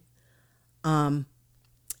for me.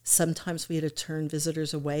 Sometimes we had to turn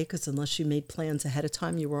visitors away because unless you made plans ahead of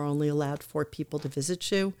time, you were only allowed 4 people to visit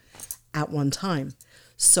you at one time.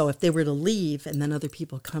 So if they were to leave and then other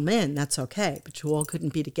people come in, that's okay. But you all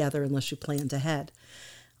couldn't be together unless you planned ahead,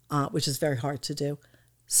 which is very hard to do.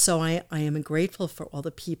 So I am grateful for all the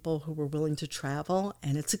people who were willing to travel,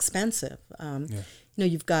 and it's expensive.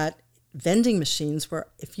 You've got vending machines where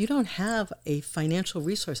if you don't have a financial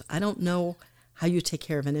resource, I don't know how you take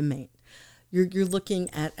care of an inmate. You're looking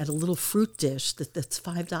at a little fruit dish that's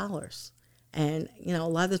 $5. And, a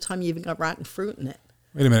lot of the time you even got rotten fruit in it.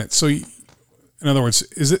 Wait a minute. So, in other words,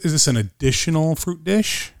 is this an additional fruit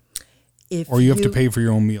dish? Or you have to pay for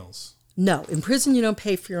your own meals? No. In prison, you don't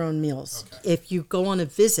pay for your own meals. Okay. If you go on a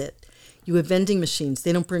visit, you have vending machines.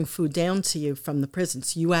 They don't bring food down to you from the prison.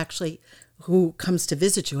 So you actually, who comes to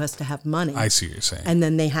visit you has to have money. I see what you're saying. And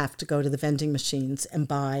then they have to go to the vending machines and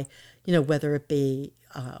buy, whether it be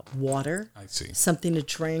water, I see. something to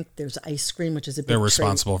drink. There's ice cream, which is a big They're treat.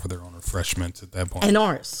 responsible for their own refreshment at that point. And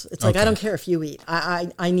ours. It's like, Okay. I don't care if you eat.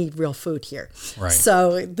 I need real food here. Right.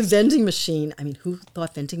 So the vending machine, who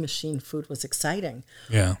thought vending machine food was exciting?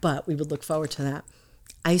 Yeah. But we would look forward to that.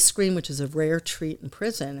 Ice cream, which is a rare treat in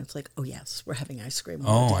prison. It's like, oh, yes, we're having ice cream.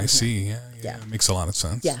 Oh, I see. Yeah. Yeah. It makes a lot of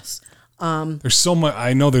sense. Yes. There's so much.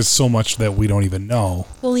 I know there's so much that we don't even know.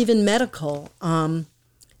 Well, even medical.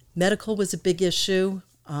 Medical was a big issue.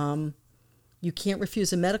 You can't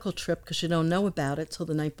refuse a medical trip because you don't know about it till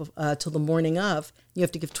the morning of. You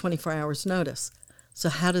have to give 24 hours notice. So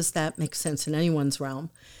how does that make sense in anyone's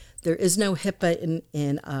realm? There is no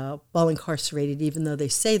HIPAA while incarcerated, even though they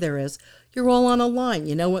say there is. You're all on a line.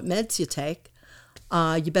 You know what meds you take.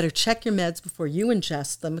 You better check your meds before you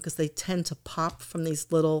ingest them because they tend to pop from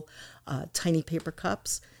these little tiny paper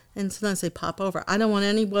cups. And sometimes they pop over. I don't want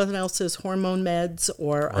anyone else's hormone meds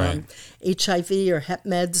or Right. HIV or Hep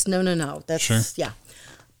meds. No. That's, Sure. yeah.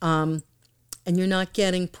 And you're not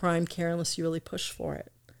getting prime care unless you really push for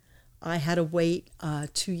it. I had to wait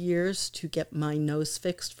 2 years to get my nose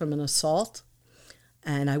fixed from an assault.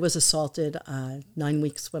 And I was assaulted 9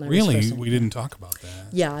 weeks when I was Really? prison. We didn't talk about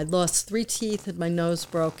that. Yeah, I lost 3 teeth, had my nose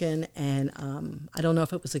broken, and I don't know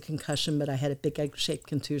if it was a concussion, but I had a big egg-shaped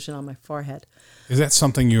contusion on my forehead. Is that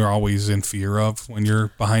something you're always in fear of when you're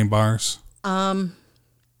behind bars? I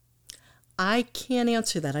can't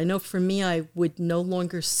answer that. I know for me, I would no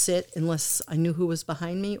longer sit unless I knew who was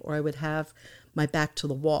behind me, or I would have my back to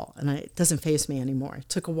the wall, and it doesn't faze me anymore. It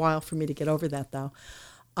took a while for me to get over that, though.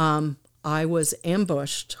 I was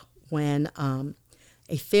ambushed when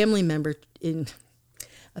a family member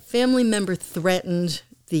threatened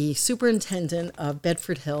the superintendent of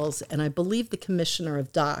Bedford Hills and I believe the commissioner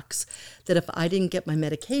of docks that if I didn't get my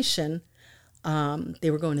medication,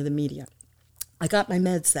 they were going to the media. I got my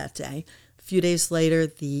meds that day. A few days later,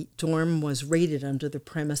 the dorm was raided under the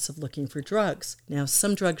premise of looking for drugs. Now,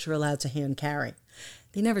 some drugs you're allowed to hand carry.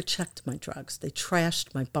 They never checked my drugs. They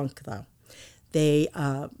trashed my bunk, though. They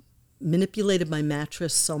manipulated my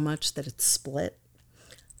mattress so much that it split.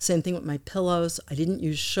 Same thing with my pillows. I didn't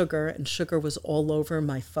use sugar, and sugar was all over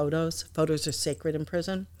my photos. Photos are sacred in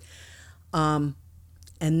prison. And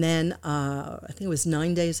then I think it was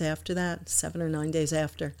 9 days after that, 7 or 9 days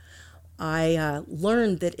after, I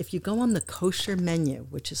learned that if you go on the kosher menu,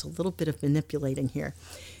 which is a little bit of manipulating here,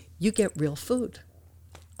 you get real food.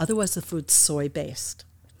 Otherwise, the food's soy-based.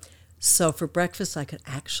 So for breakfast, I could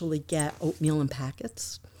actually get oatmeal in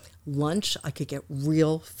packets. Lunch, I could get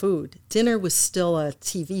real food. Dinner was still a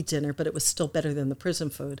TV dinner, but it was still better than the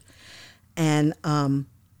prison food. And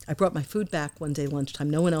I brought my food back one day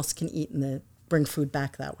lunchtime. No one else can eat and bring food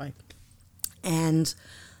back that way. And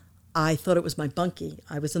I thought it was my bunkie.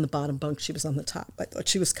 I was in the bottom bunk. She was on the top. I thought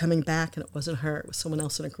she was coming back, and it wasn't her. It was someone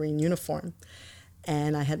else in a green uniform.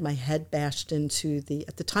 And I had my head bashed into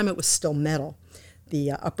at the time it was still metal,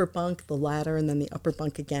 the upper bunk, the ladder, and then the upper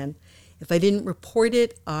bunk again. If I didn't report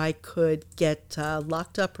it, I could get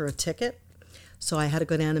locked up or a ticket. So I had to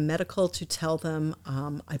go down to medical to tell them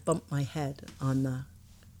I bumped my head on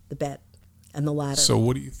the bed and the ladder. So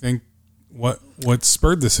what do you think? What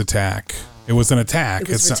spurred this attack? It was an attack.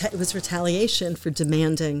 It was retaliation for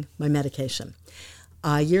demanding my medication.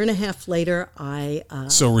 A year and a half later,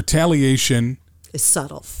 So retaliation is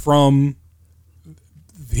subtle. from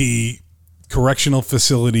the correctional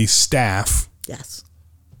facility staff, Yes.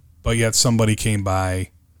 but yet somebody came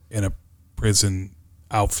by in a prison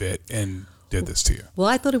outfit and did this to you. Well,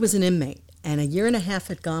 I thought it was an inmate, and a year and a half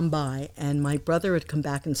had gone by, and my brother had come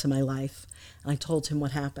back into my life, and I told him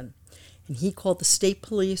what happened. And he called the state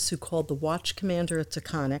police, who called the watch commander at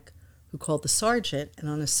Taconic, who called the sergeant, and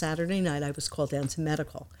on a Saturday night, I was called down to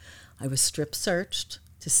medical. I was strip searched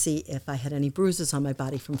to see if I had any bruises on my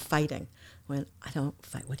body from fighting. I went, I don't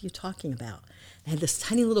fight. What are you talking about? I had this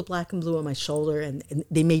tiny little black and blue on my shoulder, and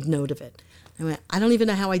they made note of it. I went, I don't even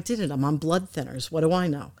know how I did it. I'm on blood thinners. What do I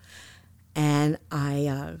know? And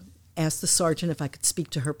I asked the sergeant if I could speak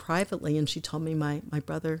to her privately, and she told me my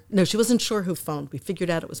brother. No, she wasn't sure who phoned. We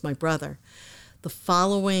figured out it was my brother. The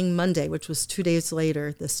following Monday, which was 2 days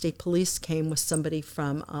later, the state police came with somebody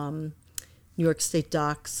from New York State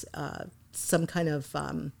docks, some kind of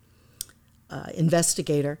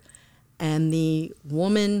investigator. And the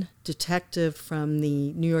woman detective from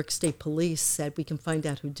the New York State Police said, we can find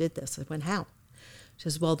out who did this. I went, how? She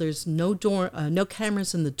says, well, there's no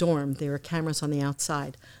cameras in the dorm. There are cameras on the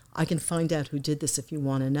outside. I can find out who did this if you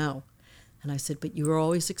want to know. And I said, but you were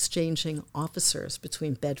always exchanging officers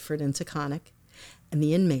between Bedford and Taconic. And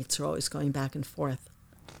the inmates are always going back and forth.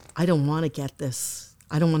 I don't want to get this.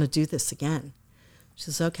 I don't want to do this again. She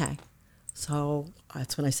says, okay. So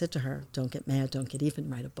that's when I said to her, don't get mad, don't get even,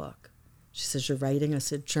 write a book. She says, you're writing? I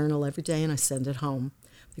said, journal every day, and I send it home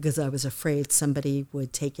because I was afraid somebody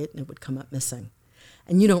would take it and it would come up missing.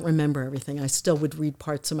 And you don't remember everything. I still would read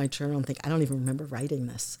parts of my journal and think, I don't even remember writing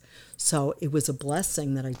this. So it was a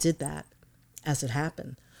blessing that I did that as it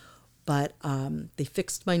happened. But they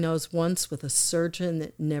fixed my nose once with a surgeon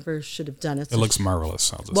that never should have done it. It looks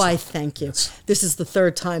marvelous. Why, thank you. Yes. This is the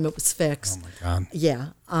third time it was fixed. Oh, my God. Yeah.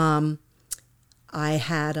 I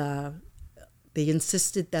had, they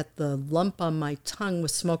insisted that the lump on my tongue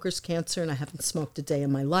was smoker's cancer, and I haven't smoked a day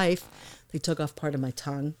in my life. They took off part of my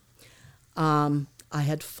tongue. I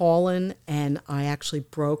had fallen, and I actually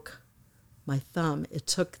broke my thumb. It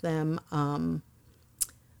took them... how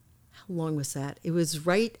long was that? It was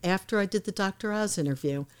right after I did the Dr. Oz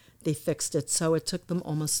interview. They fixed it. So it took them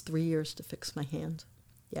almost 3 years to fix my hand.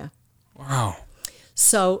 Yeah. Wow.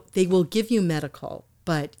 So they will give you medical,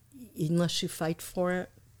 but unless you fight for it,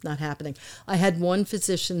 not happening. I had one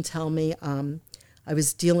physician tell me I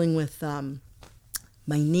was dealing with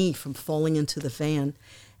my knee from falling into the van.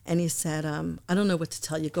 And he said, I don't know what to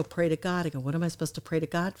tell you. Go pray to God. I go, what am I supposed to pray to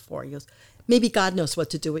God for? He goes, maybe God knows what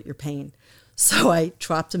to do with your pain. So I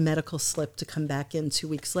dropped a medical slip to come back in 2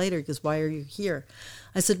 weeks later. He goes, why are you here?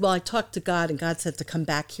 I said, well, I talked to God, and God said to come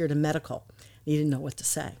back here to medical. He didn't know what to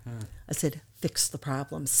say. I said, fix the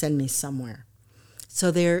problem. Send me somewhere.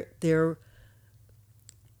 So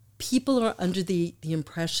people are under the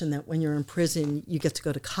impression that when you're in prison, you get to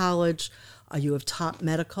go to college, you have top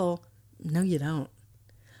medical. No, you don't.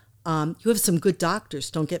 You have some good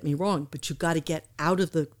doctors, don't get me wrong, but you've got to get out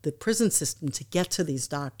of the prison system to get to these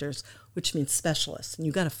doctors, which means specialists, and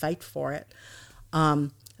you've got to fight for it.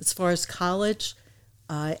 As far as college,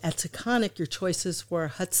 at Taconic, your choices were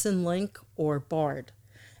Hudson Link or Bard.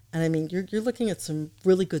 And I mean, you're looking at some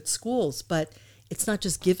really good schools, but it's not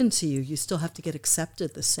just given to you. You still have to get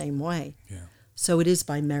accepted the same way. Yeah. So it is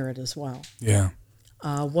by merit as well. Yeah.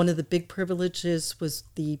 One of the big privileges was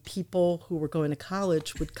the people who were going to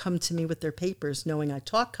college would come to me with their papers, knowing I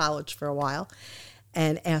taught college for a while,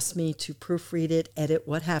 and ask me to proofread it, edit,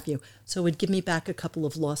 what have you. So it would give me back a couple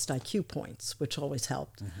of lost IQ points, which always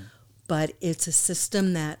helped. Mm-hmm. But it's a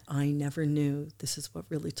system that I never knew this is what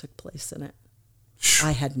really took place in it.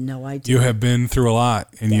 I had no idea. You have been through a lot,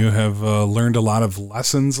 and you have learned a lot of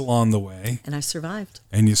lessons along the way. And I survived.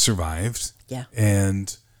 And you survived. Yeah.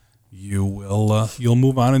 And you will you'll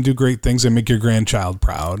move on and do great things and make your grandchild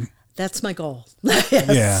proud. That's my goal. Yes.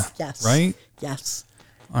 Yeah. Yes. Right? Yes.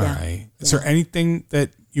 All right. Is there anything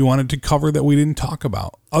that you wanted to cover that we didn't talk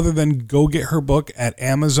about, other than go get her book at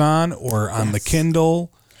Amazon or on the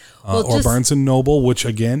Kindle or Barnes & Noble, which,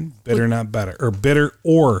 again, Bitter Not Better, or Bitter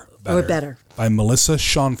or Better. Or Better. By Melisa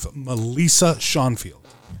Schonfield.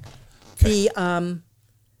 Okay.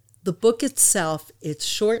 The book itself, it's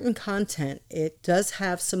short in content. It does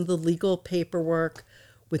have some of the legal paperwork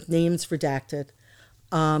with names redacted.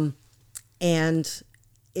 And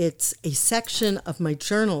it's a section of my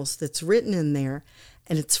journals that's written in there,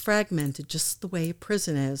 and it's fragmented just the way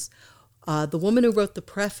prison is. The woman who wrote the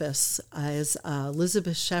preface is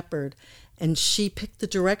Elizabeth Shepard, and she picked the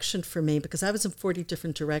direction for me because I was in 40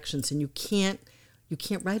 different directions, and you can't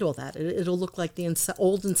write all that. It'll look like the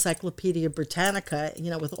old Encyclopedia Britannica,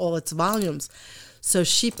 with all its volumes. So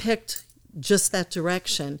she picked just that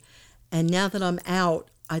direction. And now that I'm out,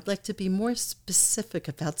 I'd like to be more specific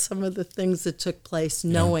about some of the things that took place,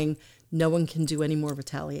 knowing no one can do any more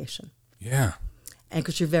retaliation. Yeah. And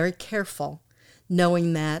because you're very careful,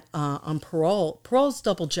 knowing that on parole's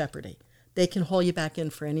double jeopardy. They can haul you back in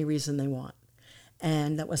for any reason they want.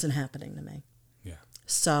 And that wasn't happening to me. Yeah.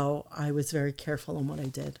 So I was very careful in what I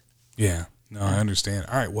did. Yeah. No, I understand.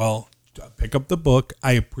 All right. Well, pick up the book.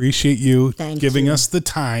 I appreciate you giving us the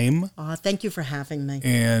time. Thank you for having me.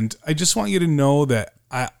 And I just want you to know that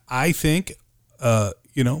I think,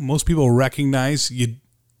 most people recognize you,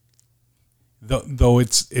 though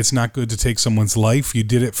it's not good to take someone's life. You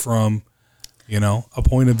did it from, a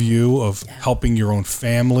point of view of helping your own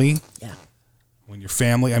family. Yeah. When your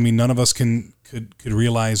family, none of us could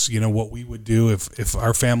realize, what we would do if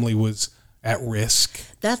our family was at risk.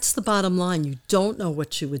 That's the bottom line. You don't know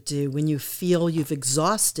what you would do when you feel you've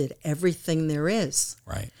exhausted everything there is.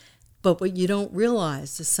 Right. But what you don't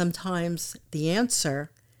realize is sometimes the answer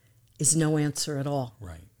is no answer at all.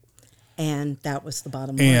 Right. And that was the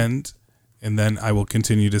bottom line. And then I will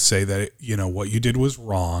continue to say that, what you did was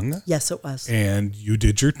wrong. Yes, it was. And you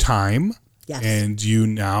did your time. Yes. And you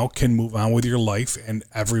now can move on with your life, and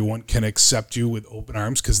everyone can accept you with open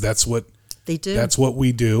arms, because that's what They do. That's what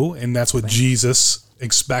we do, and that's what Jesus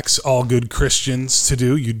expects all good Christians to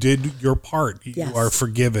do. You did your part. You Yes. are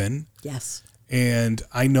forgiven. Yes. And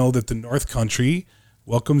I know that the North Country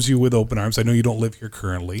welcomes you with open arms. I know you don't live here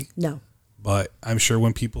currently. No. But I'm sure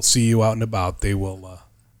when people see you out and about,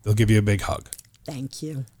 they'll give you a big hug. Thank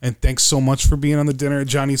you. And thanks so much for being on the Dinner at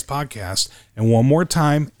Johnny's podcast. And one more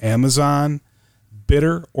time, Amazon,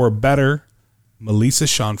 Bitter or Better, Melisa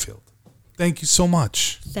Schonfield. Thank you so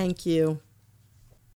much. Thank you.